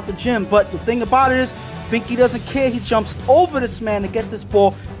jumping out the gym. But the thing about it is, Binky doesn't care. He jumps over this man to get this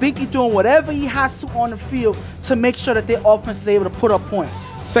ball. Binky doing whatever he has to on the field to make sure that their offense is able to put up points.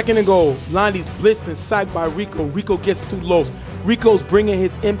 Second and goal. Lonnie's blitzed and sacked by Rico. Rico gets too low. Rico's bringing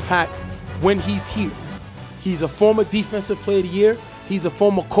his impact when he's here. He's a former defensive player of the year. He's a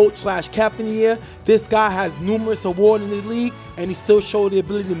former coach/captain of the year. This guy has numerous awards in the league, and he still showed the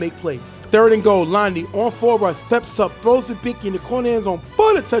ability to make plays. Third and goal. Lonnie on forward, steps up, throws the Binky in the corner end zone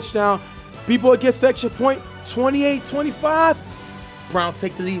for the touchdown. B-Boy gets the extra point, 28-25. Browns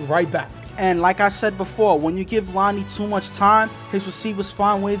take the lead right back. And like I said before, when you give Lonnie too much time, his receivers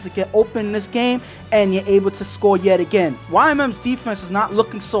find ways to get open in this game, and you're able to score yet again. YMM's defense is not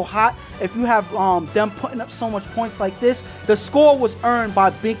looking so hot. If you have them putting up so much points like this, the score was earned by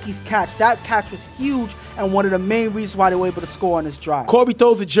Binky's catch. That catch was huge and one of the main reasons why they were able to score on this drive. Corby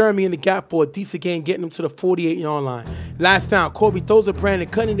throws a Jeremy in the gap for a decent game, getting him to the 48-yard line. Last down, Corby throws a Brandon,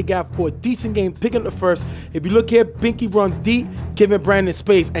 cutting the gap for a decent game, picking up the first. If you look here, Binky runs deep, giving Brandon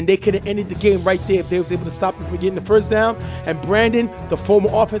space, and they could have ended the game right there if they were able to stop him from getting the first down. And Brandon, the former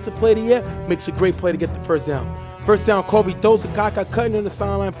offensive player of the year, makes a great play to get the first down. First down, Corby throws to Kaka, cutting on the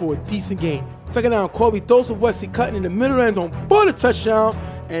sideline for a decent game. Second down, Corby throws to Wesley, cutting in the middle end zone for the touchdown.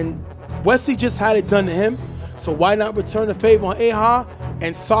 And Wesley just had it done to him. So why not return the favor on Aha?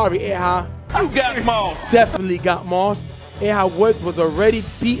 And sorry, Aha. You got mossed. Definitely got mossed. Aha was already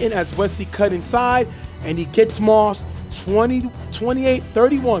beaten as Wesley cut inside, and he gets mossed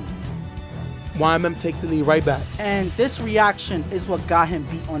 28-31. YMM takes the lead right back. And this reaction is what got him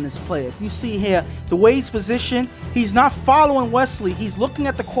beat on this play. If you see here, the way he's positioned, he's not following Wesley. He's looking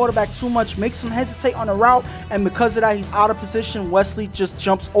at the quarterback too much, makes him hesitate on the route, and because of that, he's out of position. Wesley just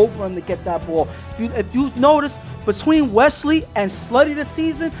jumps over him to get that ball. If you notice, between Wesley and Slutty this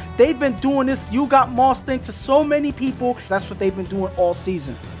season, they've been doing this "you got moss" thing to so many people. That's what they've been doing all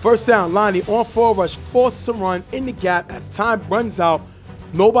season. First down, Lonnie on forward rush, forced to run in the gap as time runs out.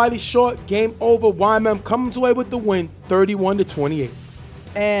 Nobody short, game over. YMM comes away with the win, 31-28.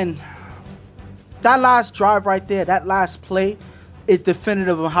 And that last drive right there, that last play, is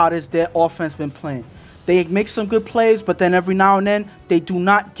definitive of how their offense been playing. They make some good plays, but then every now and then, they do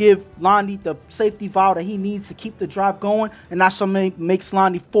not give Lonnie the safety valve that he needs to keep the drive going, and that's what makes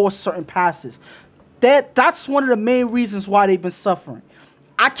Lonnie force certain passes. That's one of the main reasons why they've been suffering.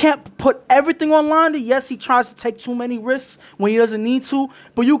 I can't put everything on Lonnie. Yes, he tries to take too many risks when he doesn't need to,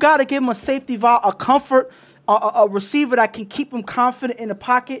 but you got to give him a safety valve, a comfort, a receiver that can keep him confident in the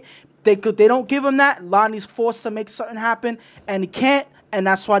pocket. They don't give him that. Lonnie's forced to make something happen, and he can't, and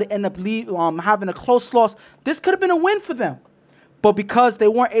that's why they end up having a close loss. This could have been a win for them, but because they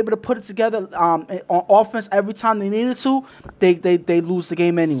weren't able to put it together on offense every time they needed to, they lose the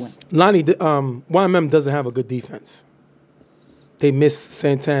game anyway. Lonnie, YMM doesn't have a good defense. They miss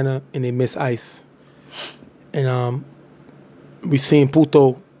Santana and they miss Ice. And we seen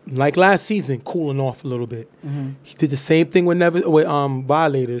Puto, like last season, cooling off a little bit. Mm-hmm. He did the same thing with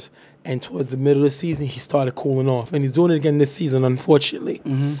Violators, and towards the middle of the season, he started cooling off. And he's doing it again this season, unfortunately.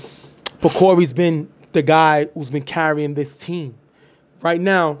 Mm-hmm. But Corey's been the guy who's been carrying this team. Right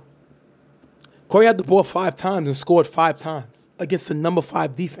now, Corey had the ball 5 times and scored 5 times against the number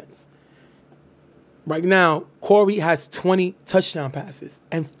 5 defense. Right now, Corey has 20 touchdown passes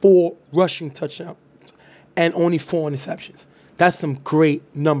and 4 rushing touchdowns and only 4 interceptions. That's some great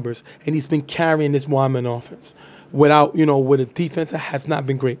numbers, and he's been carrying this YMN offense. without, with a defense that has not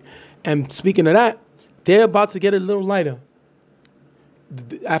been great. And speaking of that, they're about to get a little lighter.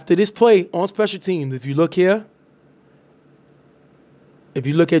 After this play on special teams, if you look here, if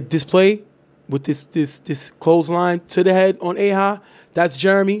you look at this play with this clothesline to the head on Aha, that's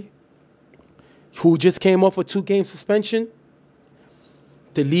Jeremy, who just came off a 2-game suspension.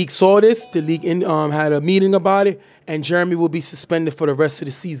 The league saw this. The league had a meeting about it, and Jeremy will be suspended for the rest of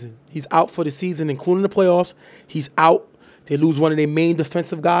the season. He's out for the season, including the playoffs. He's out. They lose one of their main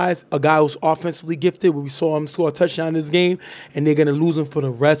defensive guys, a guy who's offensively gifted. We saw him score a touchdown in this game, and they're going to lose him for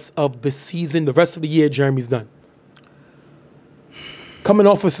the rest of the season. The rest of the year, Jeremy's done. Coming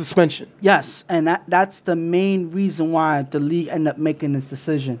off a suspension. Yes, and that's the main reason why the league ended up making this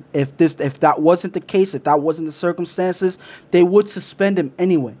decision. If that wasn't the case, if that wasn't the circumstances, they would suspend him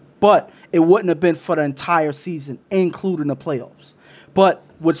anyway. But it wouldn't have been for the entire season, including the playoffs. But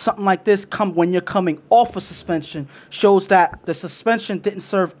with something like this, when you're coming off a suspension, shows that the suspension didn't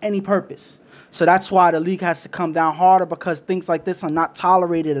serve any purpose. So that's why the league has to come down harder, because things like this are not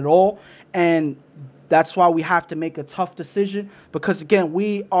tolerated at all. And that's why we have to make a tough decision, because, again,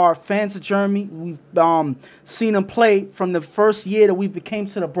 we are fans of Jeremy. We've seen him play from the first year that we became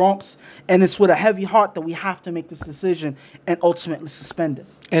to the Bronx, and it's with a heavy heart that we have to make this decision and ultimately suspend him.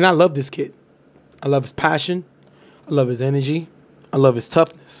 And I love this kid. I love his passion. I love his energy. I love his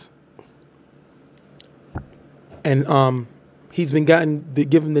toughness. And he's been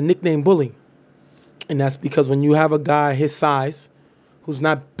given the nickname Bully. And that's because when you have a guy his size, who's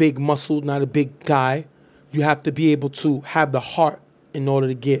not big muscled, not a big guy, you have to be able to have the heart in order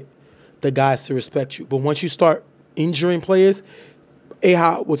to get the guys to respect you. But once you start injuring players,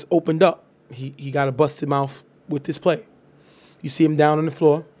 Aha was opened up. He got a busted mouth with this play. You see him down on the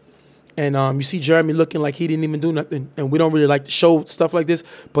floor, and you see Jeremy looking like he didn't even do nothing. And we don't really like to show stuff like this,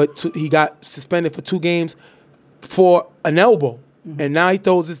 but he got suspended for 2 games for an elbow. Mm-hmm. And now he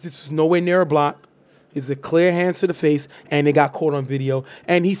throws this. This was nowhere near a block. It's a clear hands to the face, and it got caught on video.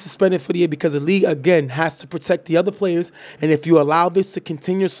 And he's suspended for the year because the league, again, has to protect the other players. And if you allow this to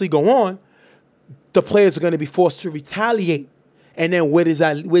continuously go on, the players are going to be forced to retaliate. And then where do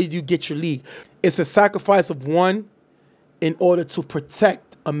you get your league? It's a sacrifice of one in order to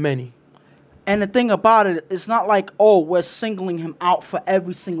protect a many. And the thing about it, it's not like, oh, we're singling him out for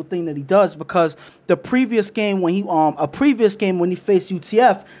every single thing that he does, because the previous game when he faced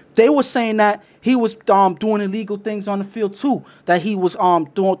UTF, they were saying that he was doing illegal things on the field too, that he was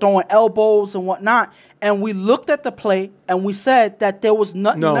throwing elbows and whatnot. And we looked at the play and we said that there was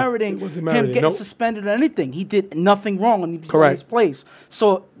nothing meriting him getting suspended or anything. He did nothing wrong on his plays.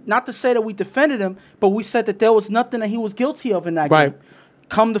 So not to say that we defended him, but we said that there was nothing that he was guilty of in that game.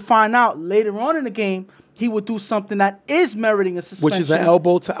 Come to find out, later on in the game, he would do something that is meriting a suspension. Which is an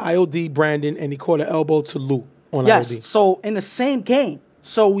elbow to IOD Brandon, and he caught an elbow to Lou on IOD. Yes, so in the same game.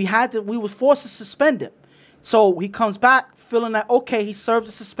 So we were forced to suspend him. So he comes back feeling that, okay, he served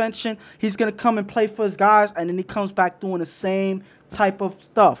the suspension. He's going to come and play for his guys, and then he comes back doing the same type of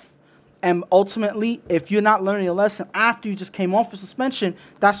stuff. And ultimately, if you're not learning a lesson after you just came off a suspension,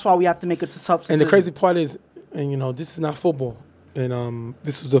 that's why we have to make a tough decision. And the crazy part is, and this is not football. And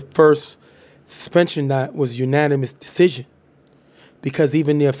this was the first suspension that was unanimous decision, because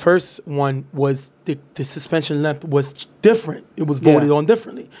even their first one was the suspension length was different. It was voted on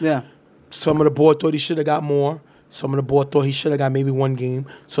differently. Yeah. Some of the board thought he should have got more. Some of the board thought he should have got maybe 1 game.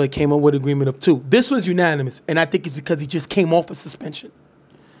 So they came up with an agreement of 2. This was unanimous, and I think it's because he just came off a suspension.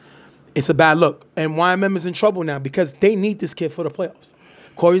 It's a bad look. And YMM is in trouble now because they need this kid for the playoffs.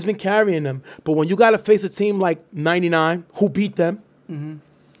 Corey's been carrying them. But when you got to face a team like 99, who beat them,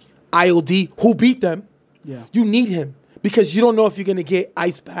 IOD, who beat them, you need him. Because you don't know if you're going to get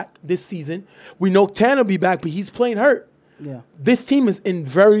Ice back this season. We know Tanner will be back, but he's playing hurt. Yeah. This team is in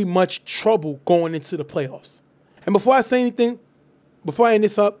very much trouble going into the playoffs. And before I say anything, before I end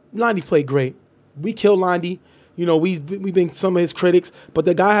this up, Landy played great. We killed Landy. We've been some of his critics, but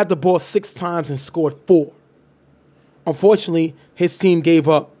the guy had the ball 6 times and scored 4. Unfortunately, his team gave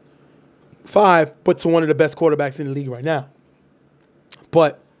up 5, but to one of the best quarterbacks in the league right now.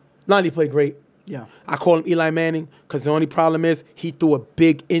 But Landy played great. Yeah. I call him Eli Manning because the only problem is he threw a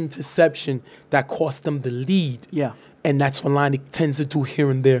big interception that cost them the lead. Yeah. And that's what Landy tends to do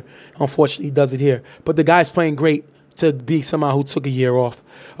here and there. Unfortunately, he does it here. But the guy's playing great to be somebody who took a year off.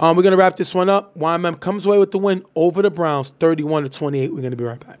 We're going to wrap this one up. YMM comes away with the win over the Browns, 31-28. We're going to be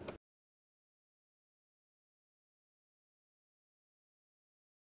right back.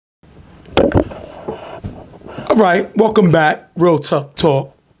 All right, welcome back. Real Tough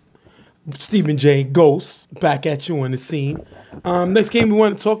Talk. Stephen J. Ghost back at you on the scene. Next game we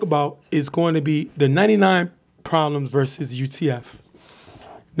want to talk about is going to be the 99% problems versus UTF.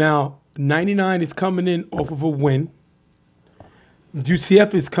 Now, 99 is coming in off of a win.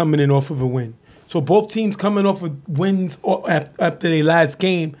 UTF is coming in off of a win. So both teams coming off of wins after their last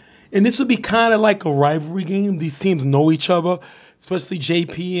game. And this would be kind of like a rivalry game. These teams know each other, especially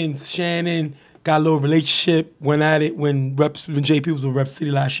JP and Shannon got a little relationship, went at it when JP was in Rep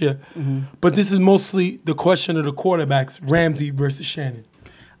City last year. But this is mostly the question of the quarterbacks, Ramsey versus Shannon.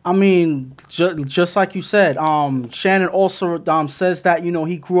 I mean, just like you said, Shannon also says that, you know,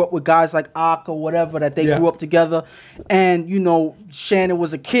 he grew up with guys like Ak or whatever, that they grew up together. And, you know, Shannon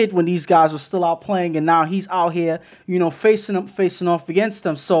was a kid when these guys were still out playing, and now he's out here, you know, facing off against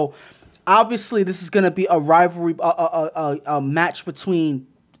them. So, obviously, this is going to be a rivalry, a match between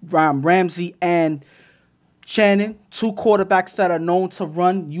Ramsey and Shannon, two quarterbacks that are known to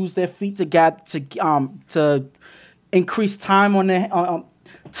run, use their feet to increase time on their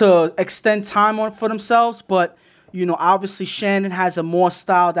to extend time for themselves. But, you know, obviously Shannon has a more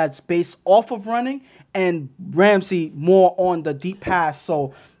style that's based off of running, and Ramsey more on the deep pass.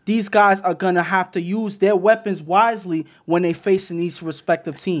 So these guys are going to have to use their weapons wisely when they facing these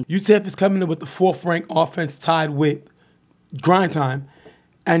respective teams. UTF is coming in with the 4th ranked offense tied with Grind Time,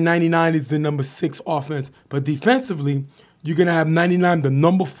 and 99 is the number 6 offense. But defensively, you're going to have 99 the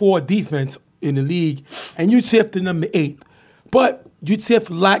number 4 defense in the league, and UTF the number 8. But UTF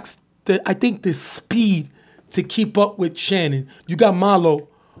lacks, the speed to keep up with Shannon. You got Malo,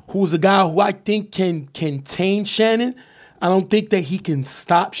 who's a guy who I think can contain Shannon. I don't think that he can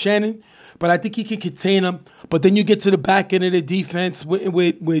stop Shannon, but I think he can contain him. But then you get to the back end of the defense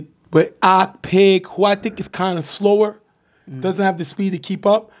with Ak, Pig, who I think is kind of slower, doesn't have the speed to keep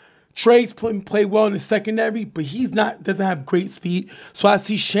up. Trey's play well in the secondary, but doesn't have great speed. So I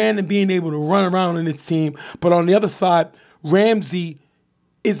see Shannon being able to run around in this team. But on the other side, Ramsey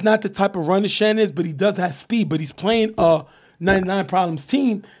is not the type of runner Shannon is, but he does have speed. But he's playing a 99 Problems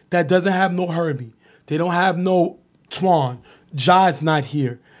team that doesn't have no Herbie. They don't have no Twan. Jai's not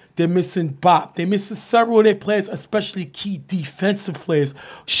here. They're missing Bop. They're missing several of their players, especially key defensive players,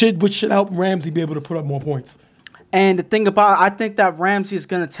 which should help Ramsey be able to put up more points. And the thing about it, I think that Ramsey is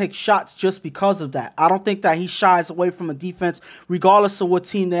going to take shots just because of that. I don't think that he shies away from a defense, regardless of what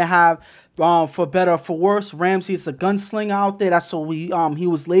team they have. For better or for worse, Ramsey is a gunslinger out there. That's what he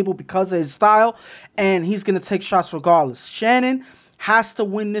was labeled because of his style, and he's going to take shots regardless. Shannon has to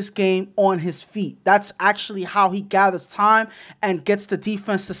win this game on his feet. That's actually how he gathers time and gets the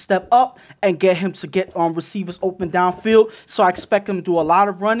defense to step up and get him to get receivers open downfield. So I expect him to do a lot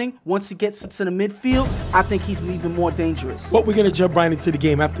of running. Once he gets into the midfield, I think he's even more dangerous. But we're going to jump right into the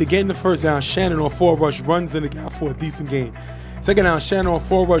game. After getting the first down, Shannon on 4 rush runs in the gap for a decent game. Second down, Shannon on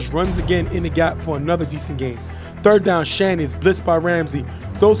 4 rush runs again in the gap for another decent game. Third down, Shannon is blitzed by Ramsey.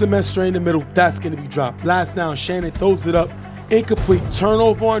 Throws a mess straight in the middle. That's going to be dropped. Last down, Shannon throws it up. Incomplete.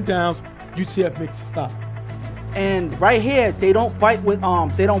 Turnover on downs. UTF makes a stop. And right here, they don't bite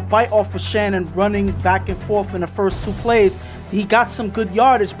off of Shannon running back and forth in the first 2 plays. He got some good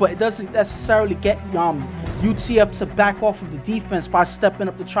yardage, but it doesn't necessarily get UTF to back off of the defense by stepping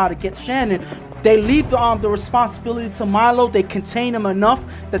up to try to get Shannon. They leave the responsibility to Milo. They contain him enough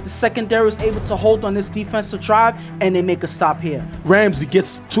that the secondary is able to hold on this defensive drive, and they make a stop here. Ramsey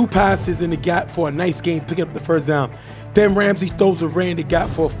gets 2 passes in the gap for a nice game, picking up the first down. Then Ramsey throws a ray in the gap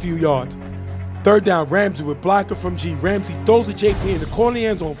for a few yards. Third down, Ramsey with blocker from G. Ramsey throws a JP in the corner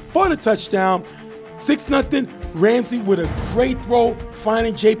end zone for the touchdown. 6-0. Ramsey with a great throw,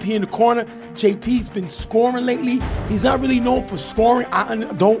 finding JP in the corner. JP's been scoring lately. He's not really known for scoring. I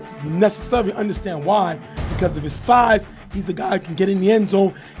don't necessarily understand why, because of his size. He's a guy who can get in the end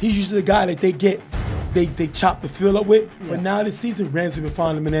zone. He's usually the guy that they chop the field up with. Yeah. But now this season, Ramsey been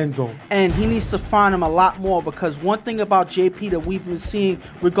finding him in the end zone. And he needs to find him a lot more, because one thing about JP that we've been seeing,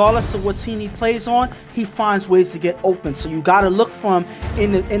 regardless of what team he plays on, he finds ways to get open. So you got to look for him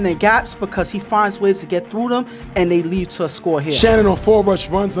in the gaps, because he finds ways to get through them, and they lead to a score here. Shannon on 4 rush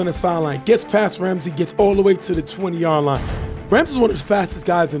runs on the sideline, gets past Ramsey, gets all the way to the 20-yard line. Ramsey's one of the fastest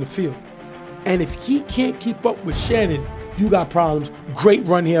guys in the field. And if he can't keep up with Shannon, you got problems. Great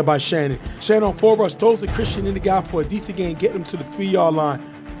run here by Shannon. Shannon on 4 rush throws the Christian in the gap for a decent gain, getting him to the 3-yard line.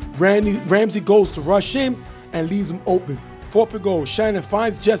 Ramsey goes to rush him and leaves him open. 4th and goal. Shannon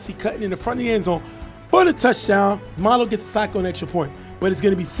finds Jesse cutting in the front of the end zone for the touchdown. Milo gets a sack on an extra point, but it's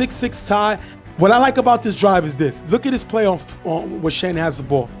going to be 6-6 tie. What I like about this drive is this. Look at this play on where Shannon has the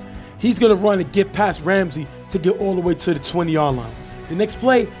ball. He's going to run and get past Ramsey to get all the way to the 20-yard line. The next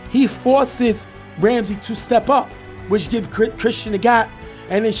play, he forces Ramsey to step up, which gives Christian a gap,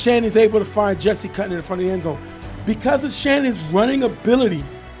 and then Shannon's able to find Jesse cutting in the front of the end zone. Because of Shannon's running ability,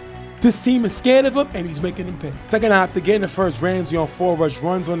 This team is scared of him, and he's making them pay. Second half, they get in the first. Ramsey on 4 rush,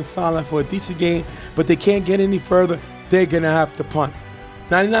 runs on the sideline for a decent game, but they can't get any further. They're going to have to punt.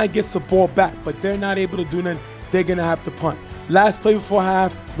 99 gets the ball back, but they're not able to do nothing. They're going to have to punt. Last play before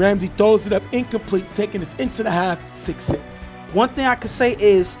half, Ramsey throws it up incomplete, taking us into the half, 6-6. One thing I could say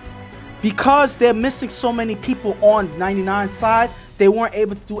is, because they're missing so many people on 99's side, they weren't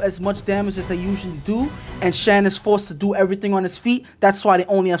able to do as much damage as they usually do, and Shannon's forced to do everything on his feet. That's why they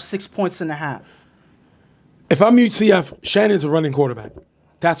only have 6 points in the half. If I'm UCF, Shannon's a running quarterback.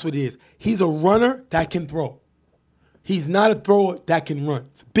 That's what he is. He's a runner that can throw. He's not a thrower that can run.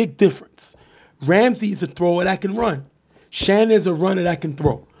 It's a big difference. Ramsey's a thrower that can run. Shannon is a runner that can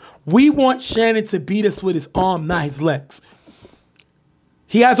throw. We want Shannon to beat us with his arm, not his legs.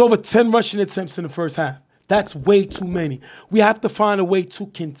 He has over 10 rushing attempts in the first half. That's way too many. We have to find a way to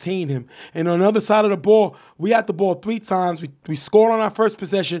contain him. And on the other side of the ball, we had the ball 3 times. We scored on our first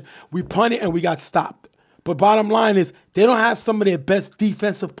possession. We punted and we got stopped. But bottom line is, they don't have some of their best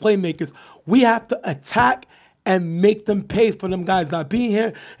defensive playmakers. We have to attack and make them pay for them guys not being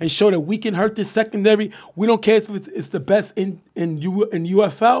here and show that we can hurt this secondary. We don't care if it's the best in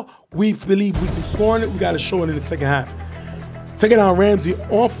UFL. We believe we can score on it. We got to show it in the second half. Second down, Ramsey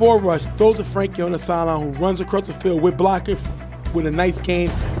on 4 rush, throws to Frankie on the sideline, who runs across the field with blocking with a nice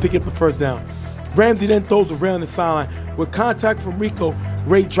game, picking up the first down. Ramsey then throws a Ray on the sideline. With contact from Rico,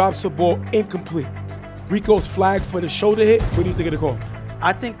 Ray drops the ball incomplete. Rico's flagged for the shoulder hit. What do you think of the call?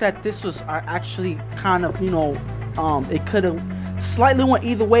 I think that this was actually kind of, it could have slightly went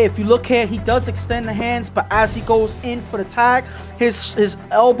either way. If you look here, he does extend the hands, but as he goes in for the tag, his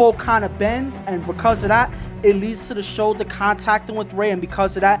elbow kind of bends, and because of that, it leads to the shoulder contacting with Ray, and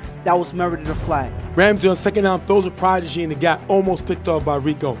because of that, that was merited a flag. Ramsey on second down throws a Prodigy in the gap, almost picked up by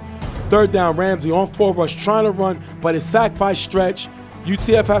Rico. Third down, Ramsey on 4 rush, trying to run, but is sacked by Stretch.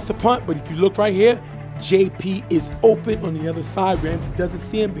 UTF has to punt, but if you look right here, JP is open on the other side. Ramsey doesn't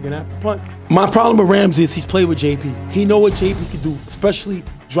see him. They're going to have to punt. My problem with Ramsey is he's played with JP. He knows what JP can do, especially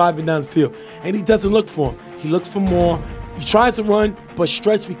driving down the field. And he doesn't look for him. He looks for more. He tries to run, but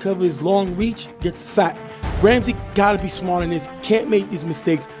Stretch, because of his long reach, gets sacked. Ramsey got to be smart in this. Can't make these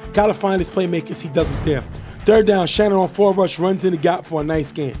mistakes. Got to find his playmakers. He doesn't there. Third down, Shannon on 4 rush, runs in the gap for a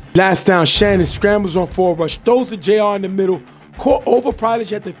nice gain. Last down, Shannon scrambles on 4 rush, throws the JR in the middle, caught over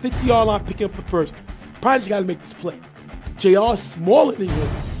Prodigy at the 50-yard line, picking up the first. Prodigy got to make this play. JR is smaller than him.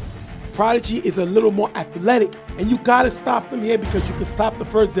 Prodigy is a little more athletic, and you got to stop him here because you can stop the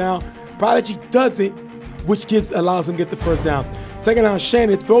first down. Prodigy doesn't, which allows him to get the first down. Second down,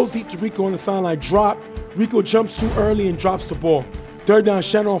 Shannon throws deep to Rico on the sideline, drop. Rico jumps too early and drops the ball. Third down,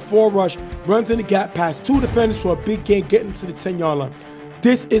 Shannon on 4 rush, runs in the gap, past 2 defenders for a big gain, getting to the 10-yard line.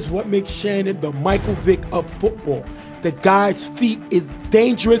 This is what makes Shannon the Michael Vick of football. The guy's feet is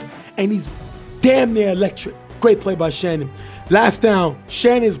dangerous, and he's damn near electric. Great play by Shannon. Last down,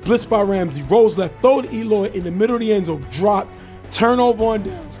 Shannon is blitzed by Ramsey, rolls left, throw to Eloy in the middle of the end zone, drop, turnover on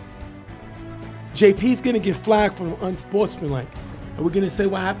downs. JP's going to get flagged for unsportsmanlike, and we're going to say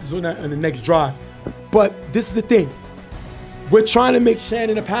what happens on that on the next drive. But this is the thing. We're trying to make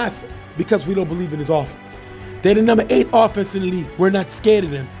Shannon a passer because we don't believe in his offense. They're the number 8 offense in the league. We're not scared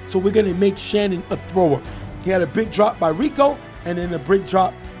of them. So we're going to make Shannon a thrower. He had a big drop by Rico and then a big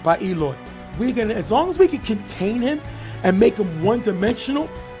drop by Eloy. We're going to, as long as we can contain him and make him one-dimensional,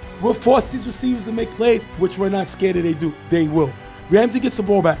 we'll force these receivers to make plays, which we're not scared of. They will. Ramsey gets the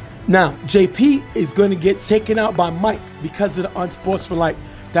ball back. Now, JP is going to get taken out by Mike because of the unsportsmanlike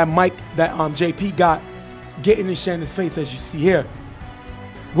that JP got getting in Shannon's face, as you see here.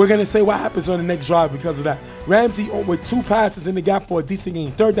 We're going to say what happens on the next drive because of that. Ramsey with 2 passes in the gap for a decent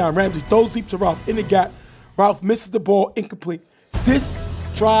game. Third down, Ramsey throws deep to Ralph in the gap. Ralph misses the ball, incomplete. This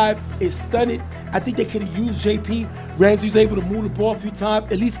drive is stunning. I think they could have used JP. Ramsey's able to move the ball a few times,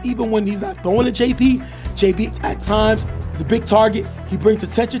 at least even when he's not throwing to JP. JP at times is a big target. He brings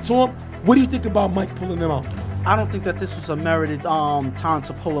attention to him. What do you think about Mike pulling him out? I don't think that this was a merited time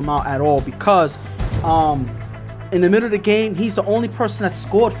to pull him out at all because in the middle of the game, he's the only person that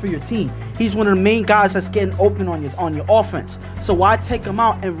scored for your team. He's one of the main guys that's getting open on your offense. So why take him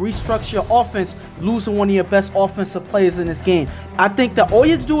out and restructure your offense, losing one of your best offensive players in this game? I think that all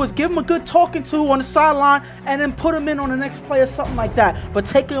you have to do is give him a good talking to on the sideline and then put him in on the next play or something like that. But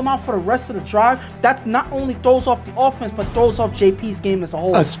taking him out for the rest of the drive, that not only throws off the offense, but throws off JP's game as a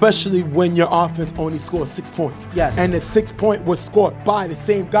whole. Especially when your offense only scores 6 points. Yes. And the 6 point was scored by the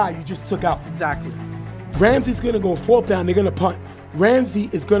same guy you just took out. Exactly. Ramsey's going to go 4th down. They're going to punt. Ramsey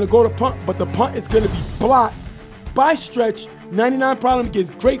is going to go to punt, but the punt is going to be blocked by Stretch. 99 problem gets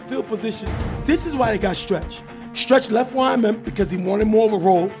great field position. This is why they got Stretch. Stretch left lineman because he wanted more of a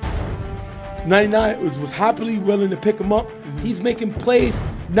role. 99 was happily willing to pick him up. He's making plays,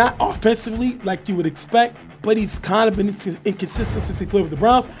 not offensively like you would expect, but he's kind of been inconsistent since he played with the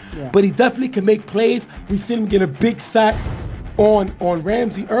Browns. Yeah. But he definitely can make plays. We seen him get a big sack on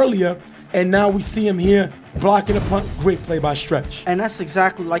Ramsey earlier, and now we see him here blocking a punt. Great play by Stretch. And that's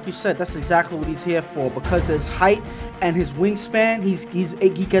exactly, like you said, that's exactly what he's here for, because his height and his wingspan,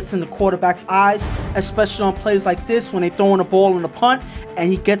 he gets in the quarterback's eyes, especially on plays like this when they throwing the ball in the punt,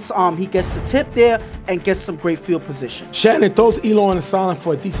 and he gets the tip there and gets some great field position. Shannon throws Elo on the sideline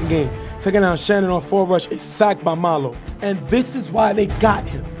for a decent game. Second down, Shannon on forward rush is sacked by Malo. And this is why they got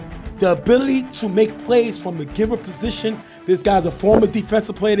him. The ability to make plays from the giver position. This guy's a former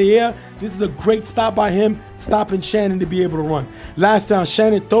defensive player of the year. This is a great stop by him, stopping Shannon to be able to run. Last down,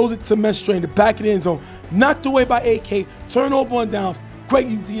 Shannon throws it to Mestre in the back of the end zone. Knocked away by AK. Turnover on downs. Great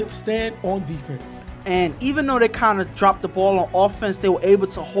UTF stand on defense. And even though they kind of dropped the ball on offense, they were able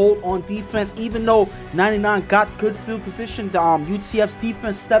to hold on defense. Even though 99 got good field position, the UTF's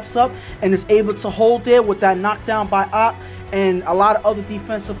defense steps up and is able to hold there with that knockdown by Ock and a lot of other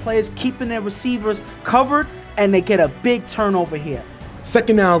defensive players keeping their receivers covered, and they get a big turnover here.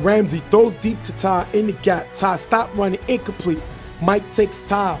 Second down, Ramsey throws deep to Ty in the gap. Ty stopped running, incomplete. Mike takes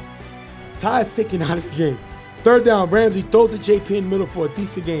Ty. Ty is taken out of the game. Third down, Ramsey throws to JP in the middle for a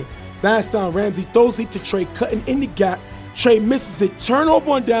decent game. Last down, Ramsey throws it to Trey, cutting in the gap. Trey misses it.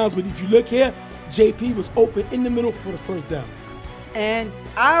 Turnover on downs, but if you look here, JP was open in the middle for the first down. And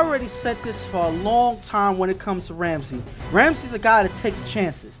I already said this for a long time when it comes to Ramsey. Ramsey's a guy that takes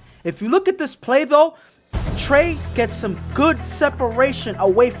chances. If you look at this play, though, Trey gets some good separation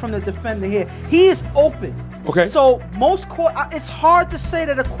away from the defender here. He is open. Okay. So it's hard to say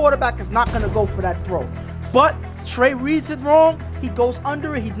that a quarterback is not going to go for that throw. But Trey reads it wrong. He goes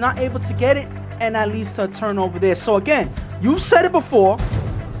under it. He's not able to get it, and that leads to a turnover there. So again, you said it before.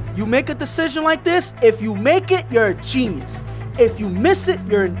 You make a decision like this. If you make it, you're a genius. If you miss it,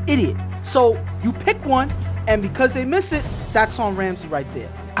 you're an idiot. So you pick one, and because they miss it, that's on Ramsey right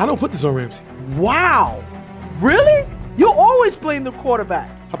there. I don't put this on Ramsey. Wow. Really? You always blame the quarterback.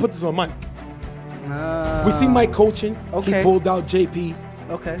 I put this on Mike. We see Mike coaching. Okay. He pulled out JP.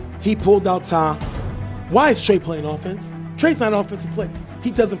 Okay. He pulled out Ty. Why is Trey playing offense? Trey's not an offensive player.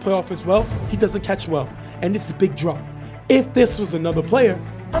 He doesn't play offense well. He doesn't catch well. And this is a big drop. If this was another player,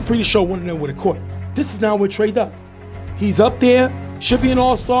 I'm pretty sure one of them would have caught. This is not what Trey does. He's up there, should be an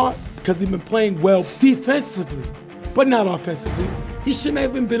all-star because he's been playing well defensively, but not offensively. He shouldn't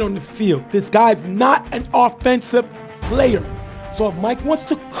have even been on the field. This guy's not an offensive player. So if Mike wants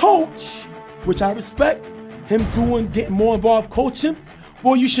to coach, which I respect, him getting more involved coaching,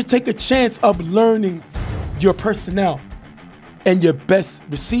 well, you should take a chance of learning your personnel. And your best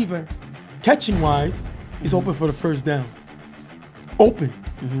receiver, catching-wise, is open for the first down. Open.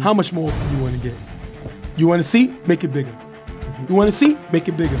 How much more open do you want to get? You want to see? Make it bigger. You want to see? Make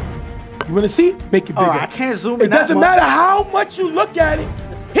it bigger. You want to see? Make it bigger. I can't zoom in. It doesn't matter how much you look at it.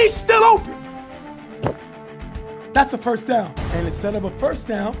 He's still open. That's a first down. And instead of a first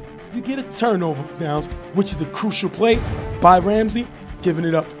down, you get a turnover downs, which is a crucial play by Ramsey, giving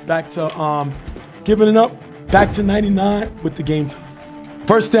it up back to 99 with the game time.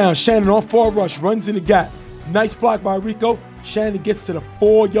 First down, Shannon on forward rush, runs in the gap. Nice block by Rico. Shannon gets to the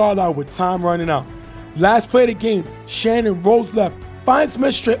 4-yard line with time running out. Last play of the game, Shannon rolls left, finds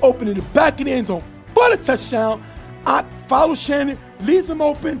Mestre open in the back of the end zone for the touchdown. I follow Shannon, leaves him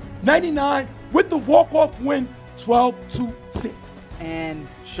open, 99 with the walk-off win, 12-6. And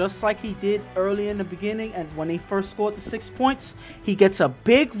just like he did early in the beginning and when he first scored the 6 points, he gets a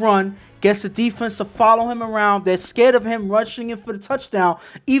big run, gets the defense to follow him around. They're scared of him rushing in for the touchdown,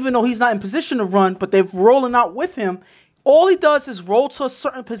 even though he's not in position to run, but they're rolling out with him. All he does is roll to a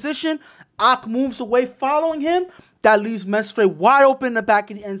certain position. Ock moves away following him. That leaves Mestre wide open in the back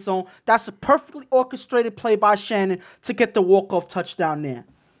of the end zone. That's a perfectly orchestrated play by Shannon to get the walk-off touchdown there.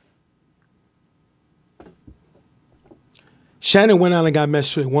 Shannon went out and got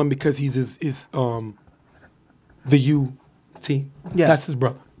Mestre. One, because he's the U team. Yeah. That's his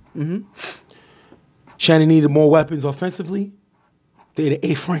brother. Shannon needed more weapons offensively. They had an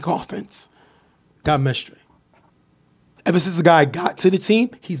A-Frank offense. Got Mestre. Ever since the guy got to the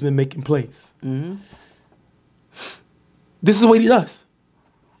team, he's been making plays. This is what he does.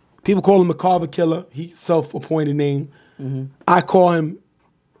 People call him a carver killer. He's self-appointed name. I call him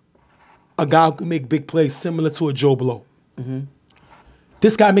a guy who can make big plays similar to a Joe Blow.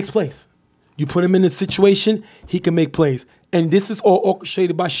 This guy makes plays. You put him in a situation, he can make plays. And this is all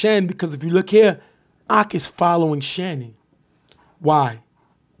orchestrated by Shannon because if you look here, Ock is following Shannon. Why?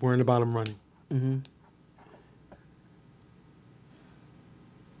 Worrying about him running.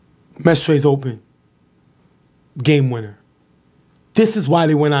 Mestre's open. Game winner. This is why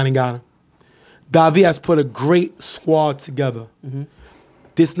they went out and got him. Davi has put a great squad together. Mm-hmm.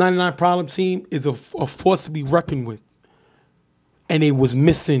 This 99 problem team is a force to be reckoned with. And they was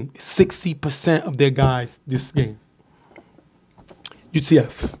missing 60% of their guys this game.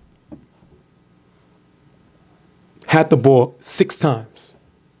 UTF had the ball 6 times.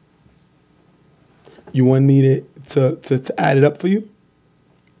 You want me to add it up for you?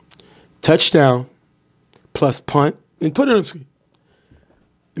 Touchdown plus punt, and put it on the screen.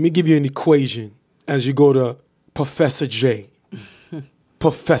 Let me give you an equation as you go to Professor J.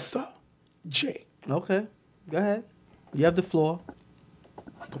 Professor J. Okay, go ahead. You have the floor.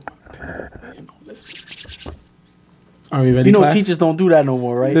 Are we ready, You know class? teachers don't do that no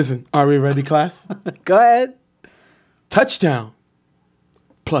more, right? Listen, are we ready, class? Go ahead. Touchdown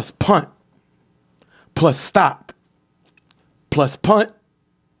plus punt plus stop plus punt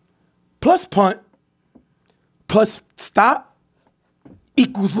plus stop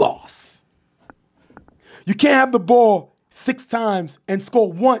equals loss. You can't have the ball 6 times and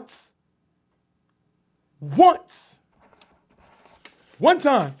score once. One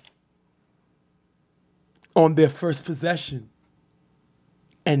time on their first possession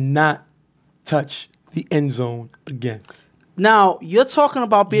and not touch the end zone again. Now, you're talking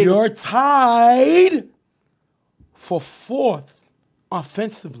about being... You're tied for 4th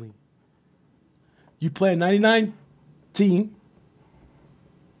offensively. You play a 99 team.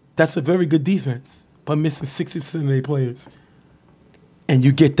 That's a very good defense, but missing 60% of their players. And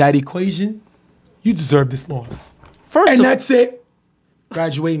you get that equation, you deserve this loss. That's it.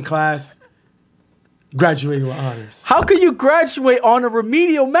 Graduating class. Graduating with honors. How can you graduate on a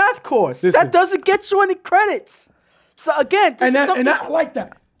remedial math course? Listen. That doesn't get you any credits. So again, I like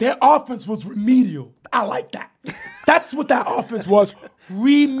that. Their offense was remedial. I like that. That's what that offense was.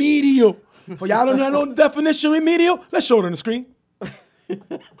 Remedial. For y'all don't know the definition of remedial, let's show it on the screen.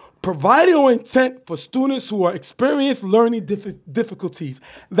 Providing or intent for students who are experiencing learning difficulties.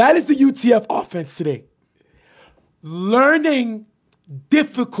 That is the UTF offense today. Learning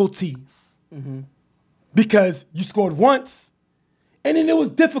difficulties. Mm-hmm. Because you scored once, and then it was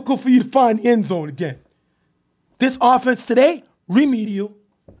difficult for you to find the end zone again. This offense today, remedial.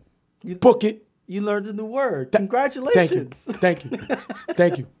 Book it. You learned a new word. Congratulations. Thank you.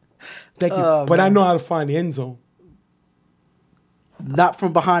 Oh, but I man. know how to find the end zone. Not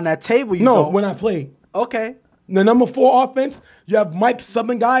from behind that table, you No, don't. when I play. Okay. The number 4 offense, you have Mike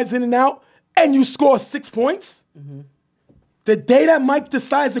subbing guys in and out, and you score 6 points. Mm-hmm. The day that Mike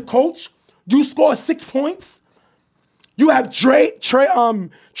decides to coach, you score 6 points. You have Trey,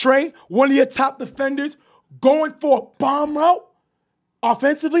 one of your top defenders, going for a bomb route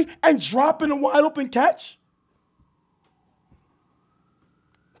offensively and dropping a wide open catch.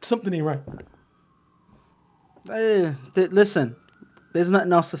 Something ain't right. Listen, there's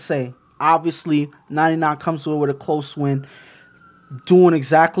nothing else to say. Obviously, 99 comes away with a close win, doing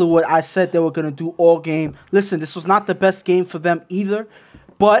exactly what I said they were going to do all game. Listen, this was not the best game for them either,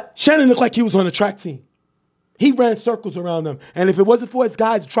 but... Shannon looked like he was on the track team. He ran circles around them. And if it wasn't for his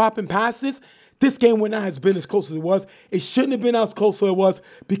guys dropping passes, this game would not have been as close as it was. It shouldn't have been as close as it was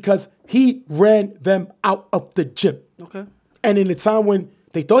because he ran them out of the gym. Okay. And in the time when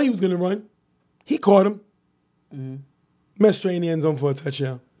they thought he was going to run, he caught him. Mm-hmm. Mestre in the end zone for a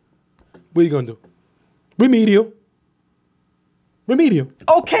touchdown. What are you going to do? Remedial.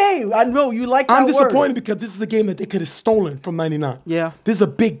 Okay, I know you like that I'm word. disappointed because this is a game that they could have stolen from 99. Yeah. This is a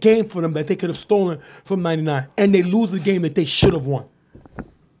big game for them that they could have stolen from 99. And they lose a game that they should have won.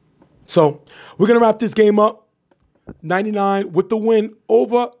 So we're going to wrap this game up. 99 with the win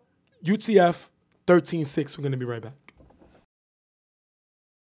over UTF 13-6. We're going to be right back.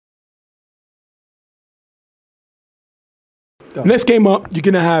 Go. Next game up, you're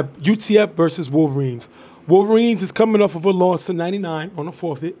going to have UTF versus Wolverines. Wolverines is coming off of a loss to 99 on a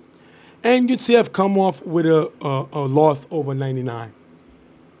forfeit. And UTF come off with a loss over 99.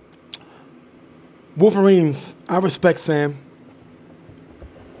 Wolverines, I respect Sam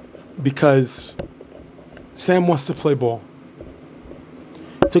because Sam wants to play ball.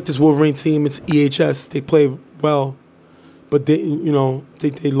 Took this Wolverine team, it's EHS. They play well, but they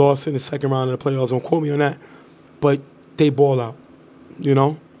lost in the second round of the playoffs. Don't quote me on that. But they ball out,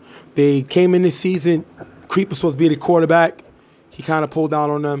 They came in this season, Creep was supposed to be the quarterback. He kind of pulled out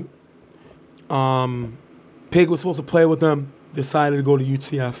on them. Pig was supposed to play with them, decided to go to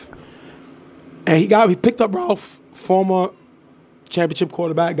UTF. And he picked up Ralph, former championship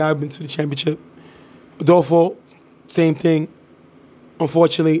quarterback, guy who been to the championship. Adolfo, same thing.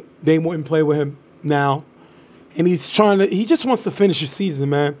 Unfortunately, they wouldn't play with him now. And he just wants to finish his season,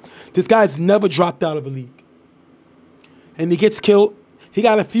 man. This guy's never dropped out of a league. And he gets killed. He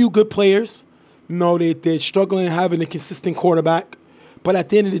got a few good players. You know, they're struggling having a consistent quarterback. But at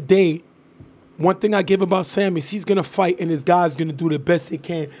the end of the day, one thing I give about Sam is he's going to fight and his guys going to do the best they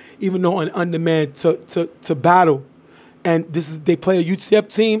can, even though an underman to battle. And they play a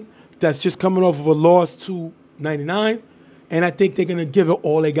UTF team that's just coming off of a loss to 99. And I think they're going to give it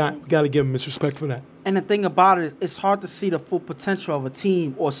all they got. We got to give them respect for that. And the thing about it is it's hard to see the full potential of a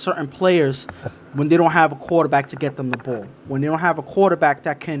team or certain players when they don't have a quarterback to get them the ball. When they don't have a quarterback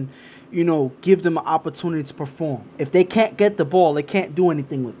that can, you know, give them an opportunity to perform. If they can't get the ball, they can't do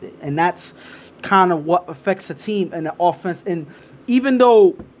anything with it. And that's kind of what affects a team and the offense. And even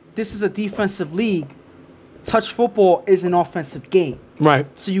though this is a defensive league, touch football is an offensive game. Right.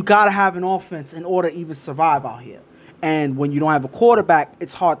 So you got to have an offense in order to even survive out here. And when you don't have a quarterback,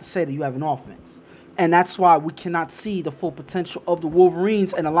 it's hard to say that you have an offense. And that's why we cannot see the full potential of the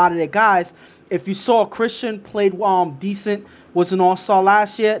Wolverines and a lot of their guys. If you saw Christian played decent, was an all-star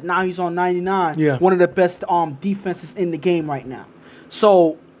last year, now he's on 99. Yeah. One of the best defenses in the game right now.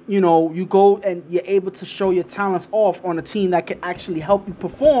 So, you know, you go and you're able to show your talents off on a team that can actually help you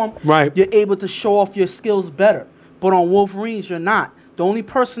perform. Right. You're able to show off your skills better. But on Wolverines, you're not. The only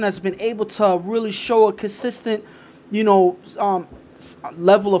person that's been able to really show a consistent, you know,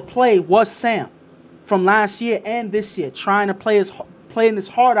 level of play was Sam from last year and this year, trying to playing his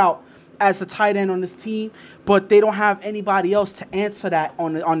heart out as a tight end on this team, but they don't have anybody else to answer that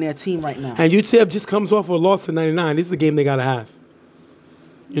on their team right now. And UTF just comes off a loss to 99. This is a game they got to have.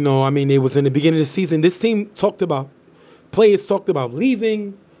 You know, I mean, it was in the beginning of the season. This team players talked about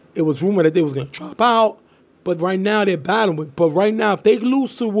leaving. It was rumored that they was going to drop out. But right now, they're battling. But right now, if they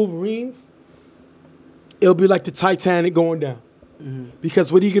lose to the Wolverines, it'll be like the Titanic going down. Mm-hmm.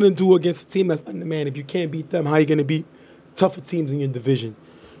 Because what are you going to do against a team that's undermanned? If you can't beat them, how are you going to beat tougher teams in your division?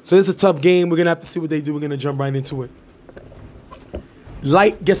 So this is a tough game. We're going to have to see what they do. We're going to jump right into it.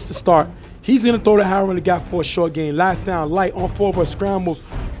 Light gets the start. He's going to throw the Harold in the gap for a short game. Last down, Light on forward but scrambles,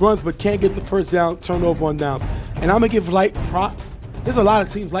 runs but can't get the first down, turnover on downs. And I'm going to give Light props. There's a lot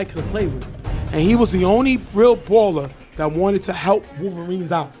of teams Light could play with. And he was the only real baller that wanted to help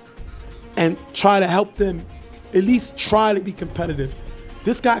Wolverines out and try to help them at least try to be competitive.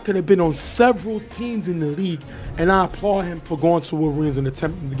 This guy could have been on several teams in the league, and I applaud him for going to Wolverines and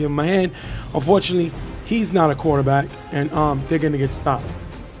attempting to give him a hand. Unfortunately, he's not a quarterback, and they're going to get stopped.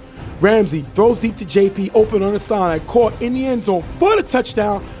 Ramsey throws deep to JP, open on the sideline, caught in the end zone for the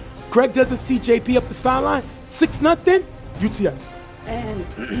touchdown. Greg doesn't see JP up the sideline. 6-0, UTF.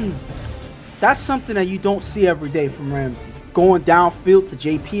 And that's something that you don't see every day from Ramsey. Going downfield to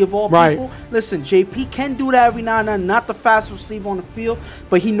JP of all people. Listen, JP can do that every now and then. Not the fastest receiver on the field,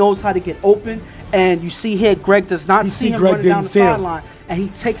 but he knows how to get open. And you see here, Greg does not see him running down the sideline. And he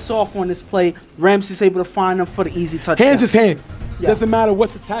takes off on this play. Ramsey's able to find him for the easy touchdown. Hands is hands. Yeah. Doesn't matter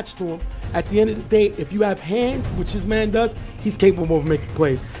what's attached to him. At the end of the day, if you have hands, which this man does, he's capable of making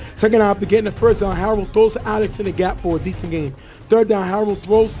plays. Second half, getting the first down, Harold throws to Alex in the gap for a decent game. Third down, Harold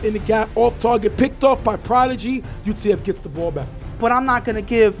throws in the gap, off target, picked off by Prodigy. UTF gets the ball back. But I'm not going to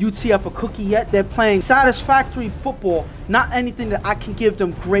give UTF a cookie yet. They're playing satisfactory football, not anything that I can give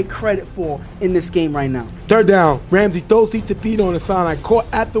them great credit for in this game right now. Third down, Ramsey throws deep to Pete on the sideline, caught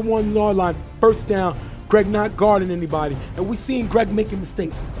at the 1 yard line. First down, Greg not guarding anybody. And we're seeing Greg making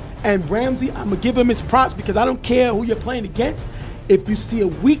mistakes. And Ramsey, I'm going to give him his props because I don't care who you're playing against. If you see a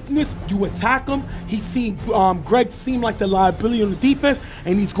weakness, you attack him. He's seen Greg seem like the liability on the defense,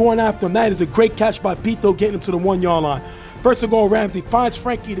 and he's going after him. That is a great catch by Pito, getting him to the 1 yard line. First and goal, Ramsey finds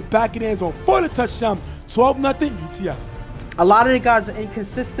Frankie the back of the end zone for the touchdown. 12-0, UTF. A lot of the guys are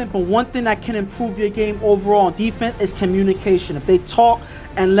inconsistent, but one thing that can improve your game overall on defense is communication. If they talk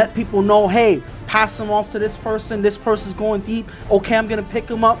and let people know, hey, pass them off to this person's going deep, okay, I'm going to pick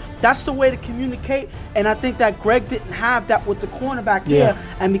him up. That's the way to communicate, and I think that Greg didn't have that with the cornerback here,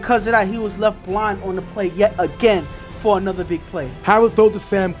 and because of that, he was left blind on the play yet again for another big play. Harold throws to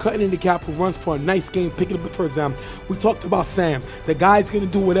Sam, cutting in the gap, who runs for a nice game, picking up the first down. We talked about Sam. The guy's going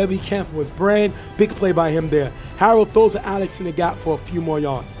to do whatever he can for his brand. Big play by him there. Harold throws to Alex in the gap for a few more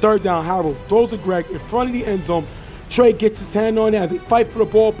yards. Third down, Harold throws to Greg in front of the end zone. Trey gets his hand on it as they fight for the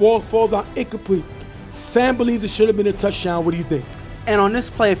ball. Ball falls out incomplete. Sam believes it should have been a touchdown. What do you think? And on this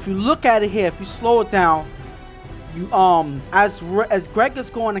play, if you look at it here, if you slow it down, you as Greg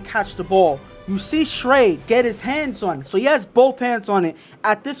is going to catch the ball, you see Trey get his hands on it. So he has both hands on it.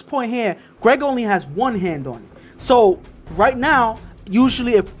 At this point here, Greg only has one hand on it. So right now,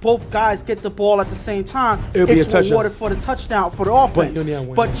 usually if both guys get the ball at the same time, It'll be a it's touchdown. rewarded for the touchdown for the offense. But you only have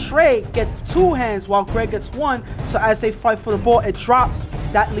one But hand. Trey gets 2 hands while Greg gets 1. So as they fight for the ball, it drops.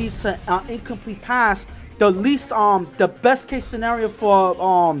 That leads to an incomplete pass. The best case scenario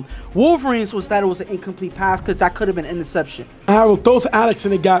for Wolverines was that it was an incomplete pass because that could have been interception. Harold throws to Alex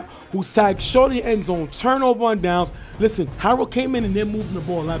in the gap, who sagged short of the end zone, turnover on downs. Listen, Harold came in and they're moving the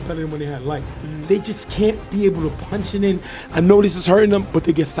ball a lot better than when they had light. They just can't be able to punch it in. I know this is hurting them, but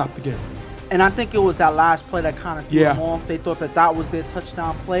they get stopped again. And I think it was that last play that kind of threw them off. They thought that that was their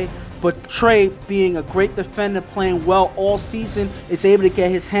touchdown play. But Trey, being a great defender, playing well all season, is able to get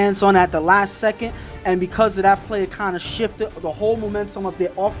his hands on at the last second. And because of that play, it kind of shifted the whole momentum of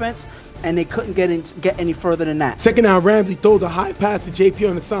their offense, and they couldn't get any further than that. Second down, Ramsey throws a high pass to JP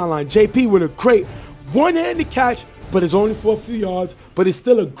on the sideline. JP with a great one-handed catch, but it's only for a few yards, but it's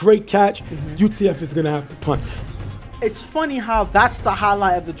still a great catch. UTF is going to have to punt. It's funny how that's the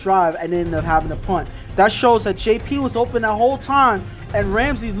highlight of the drive and ended up having a punt. That shows that JP was open that whole time, and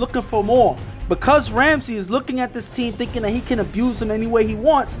Ramsey's looking for more. Because Ramsey is looking at this team thinking that he can abuse them any way he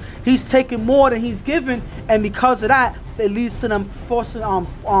wants, he's taking more than he's given, and because of that, it leads to them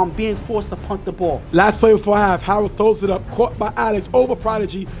being forced to punt the ball. Last play before half, Harold throws it up, caught by Alex over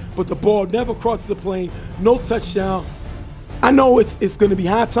Prodigy, but the ball never crosses the plane. No touchdown. I know it's going to be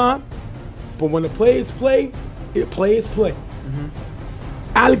halftime, but when the play is play, play is play.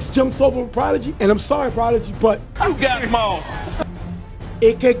 Alex jumps over Prodigy, and I'm sorry, Prodigy, but You got them all.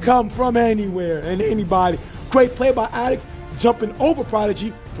 it can come from anywhere and anybody. Great play by Alex, jumping over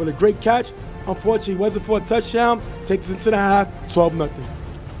Prodigy for the great catch. Unfortunately, it wasn't for a touchdown. Takes us into the half, 12-0.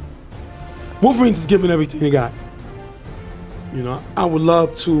 Wolverines is giving everything they got. You know, I would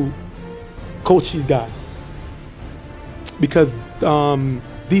love to coach these guys because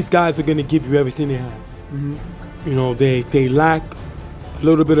these guys are going to give you everything they have. You know, they lack a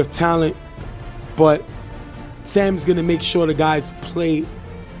little bit of talent, but Sam's going to make sure the guys play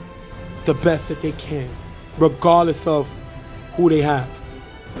the best that they can, regardless of who they have.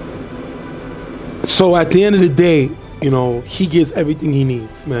 So at the end of the day, you know, he gives everything he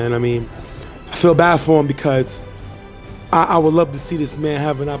needs, man. I mean, I feel bad for him because I would love to see this man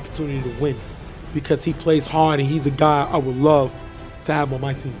have an opportunity to win because he plays hard and he's a guy I would love to have on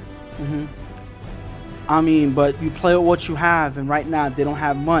my team. I mean, but you play with what you have, and right now they don't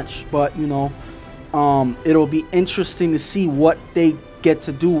have much. But, you know, it'll be interesting to see what they get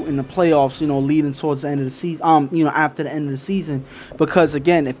to do in the playoffs, you know, leading towards the end of the season, you know, after the end of the season. Because,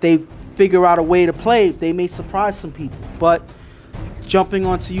 again, if they figure out a way to play, they may surprise some people. But jumping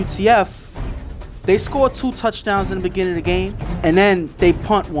onto UTF, they scored 2 touchdowns in the beginning of the game, and then they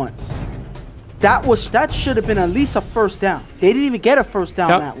punt once. That should have been at least a first down. They didn't even get a first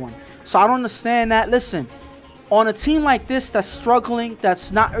down on that one. So I don't understand that. Listen, on a team like this that's struggling,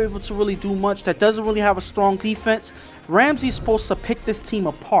 that's not able to really do much, that doesn't really have a strong defense, Ramsey's supposed to pick this team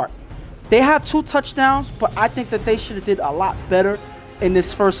apart. They have 2 touchdowns, but I think that they should have did a lot better in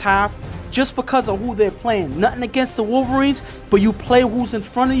this first half just because of who they're playing. Nothing against the Wolverines, but you play who's in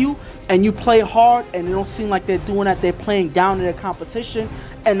front of you, and you play hard, and it don't seem like they're doing that. They're playing down to their competition,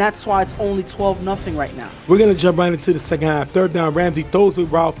 and that's why it's only 12-0 right now. We're going to jump right into the second half. Third down, Ramsey throws to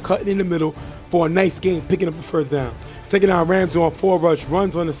Ralph, cutting in the middle for a nice game, picking up the first down. Second down, Ramsey on 4 rush,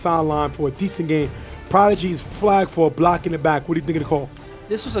 runs on the sideline for a decent game. Prodigy's flagged for a block in the back. What do you think of the call?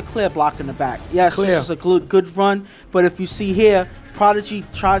 This was a clear block in the back. Yes, Clear. This was a good run, but if you see here, Prodigy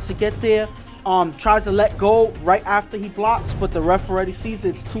tries to get there, tries to let go right after he blocks, but the ref already sees it.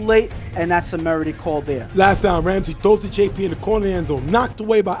 It's too late, and that's a merited call there. Last down, Ramsey throws to JP in the corner of the end zone, knocked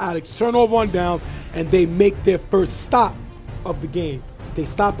away by Alex, turnover on downs, and they make their first stop of the game. They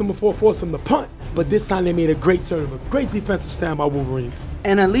stopped them before forcing them to punt, but this time they made a great turnover. Great defensive stand by Wolverines.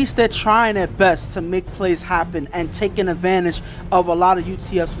 And at least they're trying their best to make plays happen and taking advantage of a lot of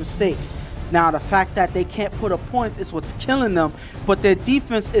UTF's mistakes. Now, the fact that they can't put up points is what's killing them, but their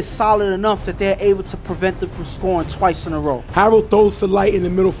defense is solid enough that they're able to prevent them from scoring twice in a row. Harold throws to Light in the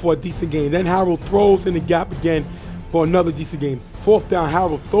middle for a decent game. Then Harold throws in the gap again for another decent game. Fourth down,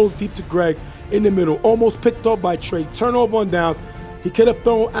 Harold throws deep to Greg in the middle, almost picked up by Trey. Turnover on downs. He could have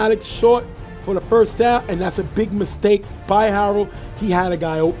thrown Alex short for the first down, and that's a big mistake by Harold. He had a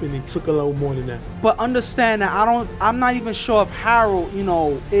guy open and took a little more than that. But understand that I'm not even sure if Harold, you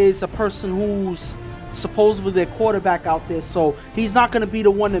know, is a person who's supposedly their quarterback out there, so he's not going to be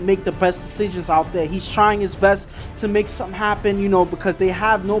the one to make the best decisions out there. He's trying his best to make something happen, you know, because they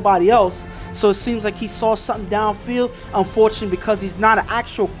have nobody else. So it seems like he saw something downfield. Unfortunately, because he's not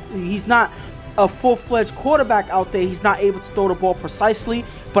a full-fledged quarterback out there, he's not able to throw the ball precisely.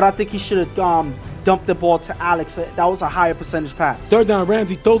 But I think he should have dumped the ball to Alex. That was a higher percentage pass. Third down,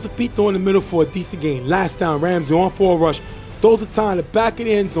 Ramsey throws the feet throw in the middle for a decent gain. Last down, Ramsey on forward rush, throws a tie in the back of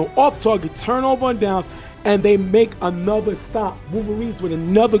the end zone, off target, turnover on downs, and they make another stop. Wolverines with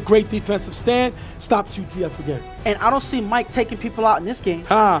another great defensive stand, stops UTF again. And I don't see Mike taking people out in this game.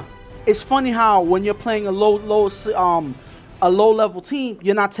 Ha! It's funny how when you're playing a low-level team,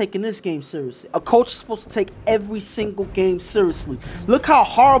 you're not taking this game seriously. A coach is supposed to take every single game seriously. Look how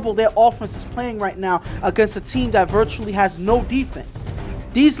horrible their offense is playing right now against a team that virtually has no defense.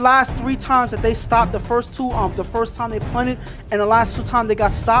 These last 3 times that they stopped, the first time they punted and the last 2 times they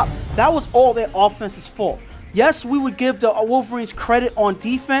got stopped, that was all their offense's fault. Yes, we would give the Wolverines credit on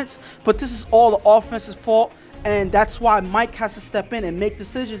defense, but this is all the offense's fault, and that's why Mike has to step in and make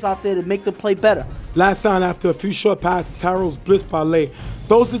decisions out there to make them play better. Last time, after a few short passes, Harold's bliss parlay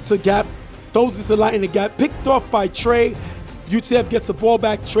throws it to gap, throws it to light in the gap, picked off by Trey. UTF gets the ball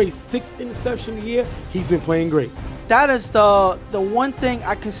back. Trey's 6th interception of the year. He's been playing great. That is the one thing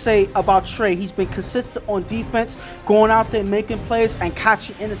I can say about Trey. He's been consistent on defense, going out there making plays and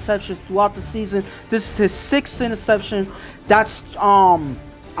catching interceptions throughout the season. This is his 6th interception. That's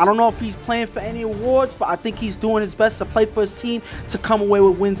I don't know if he's playing for any awards, but I think he's doing his best to play for his team to come away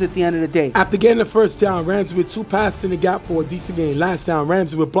with wins at the end of the day. After getting the first down, Ramsey with 2 passes in the gap for a decent gain. Last down,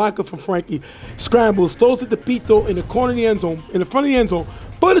 Ramsey with blocker from Frankie, scrambles, throws it to Pito in the corner of the end zone, in the front of the end zone,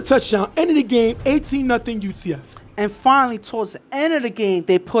 for the touchdown. End of the game, 18-0 UTF. And finally, towards the end of the game,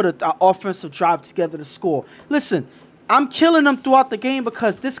 they put an offensive drive together to score. Listen, I'm killing them throughout the game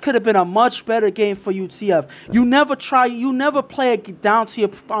because this could have been a much better game for UTF. You never play it down to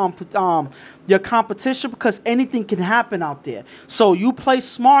your competition because anything can happen out there. So you play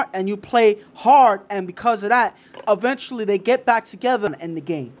smart and you play hard, and because of that, eventually they get back together and end the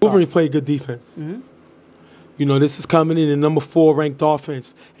game. Wolverine played good defense. You know, this is coming in the number 4 ranked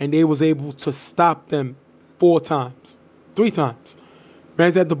offense, and they was able to stop them 3 times.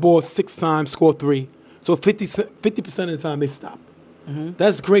 Ramsey had the ball 6 times, scored 3. So 50% of the time they stop.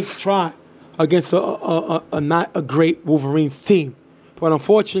 That's a great try against a not a great Wolverines team. But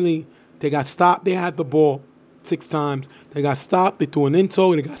unfortunately, they got stopped. They had the ball 6 times. They got stopped. They threw an into,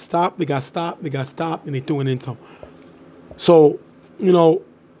 and they got stopped. They got stopped. They got stopped, and they threw an into. So, you know,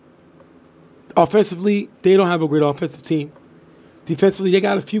 offensively, they don't have a great offensive team. Defensively, they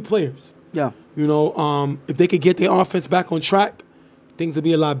got a few players. Yeah. You know, if they could get their offense back on track, things would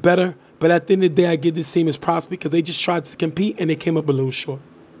be a lot better. But at the end of the day, I give this team as props because they just tried to compete and they came up a little short.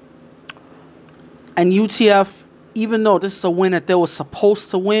 And UTF, even though this is a win that they were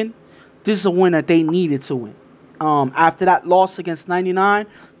supposed to win, this is a win that they needed to win. After that loss against 99,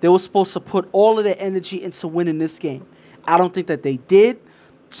 they were supposed to put all of their energy into winning this game. I don't think that they did.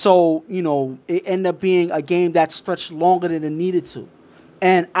 So, you know, it ended up being a game that stretched longer than it needed to.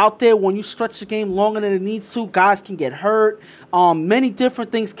 And out there, when you stretch the game longer than it needs to, guys can get hurt. Many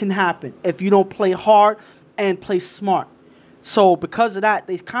different things can happen if you don't play hard and play smart. So because of that,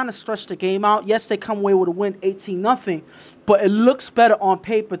 they kind of stretched the game out. Yes, they come away with a win 18-0, but it looks better on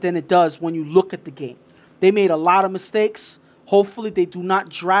paper than it does when you look at the game. They made a lot of mistakes. Hopefully, they do not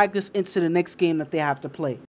drag this into the next game that they have to play.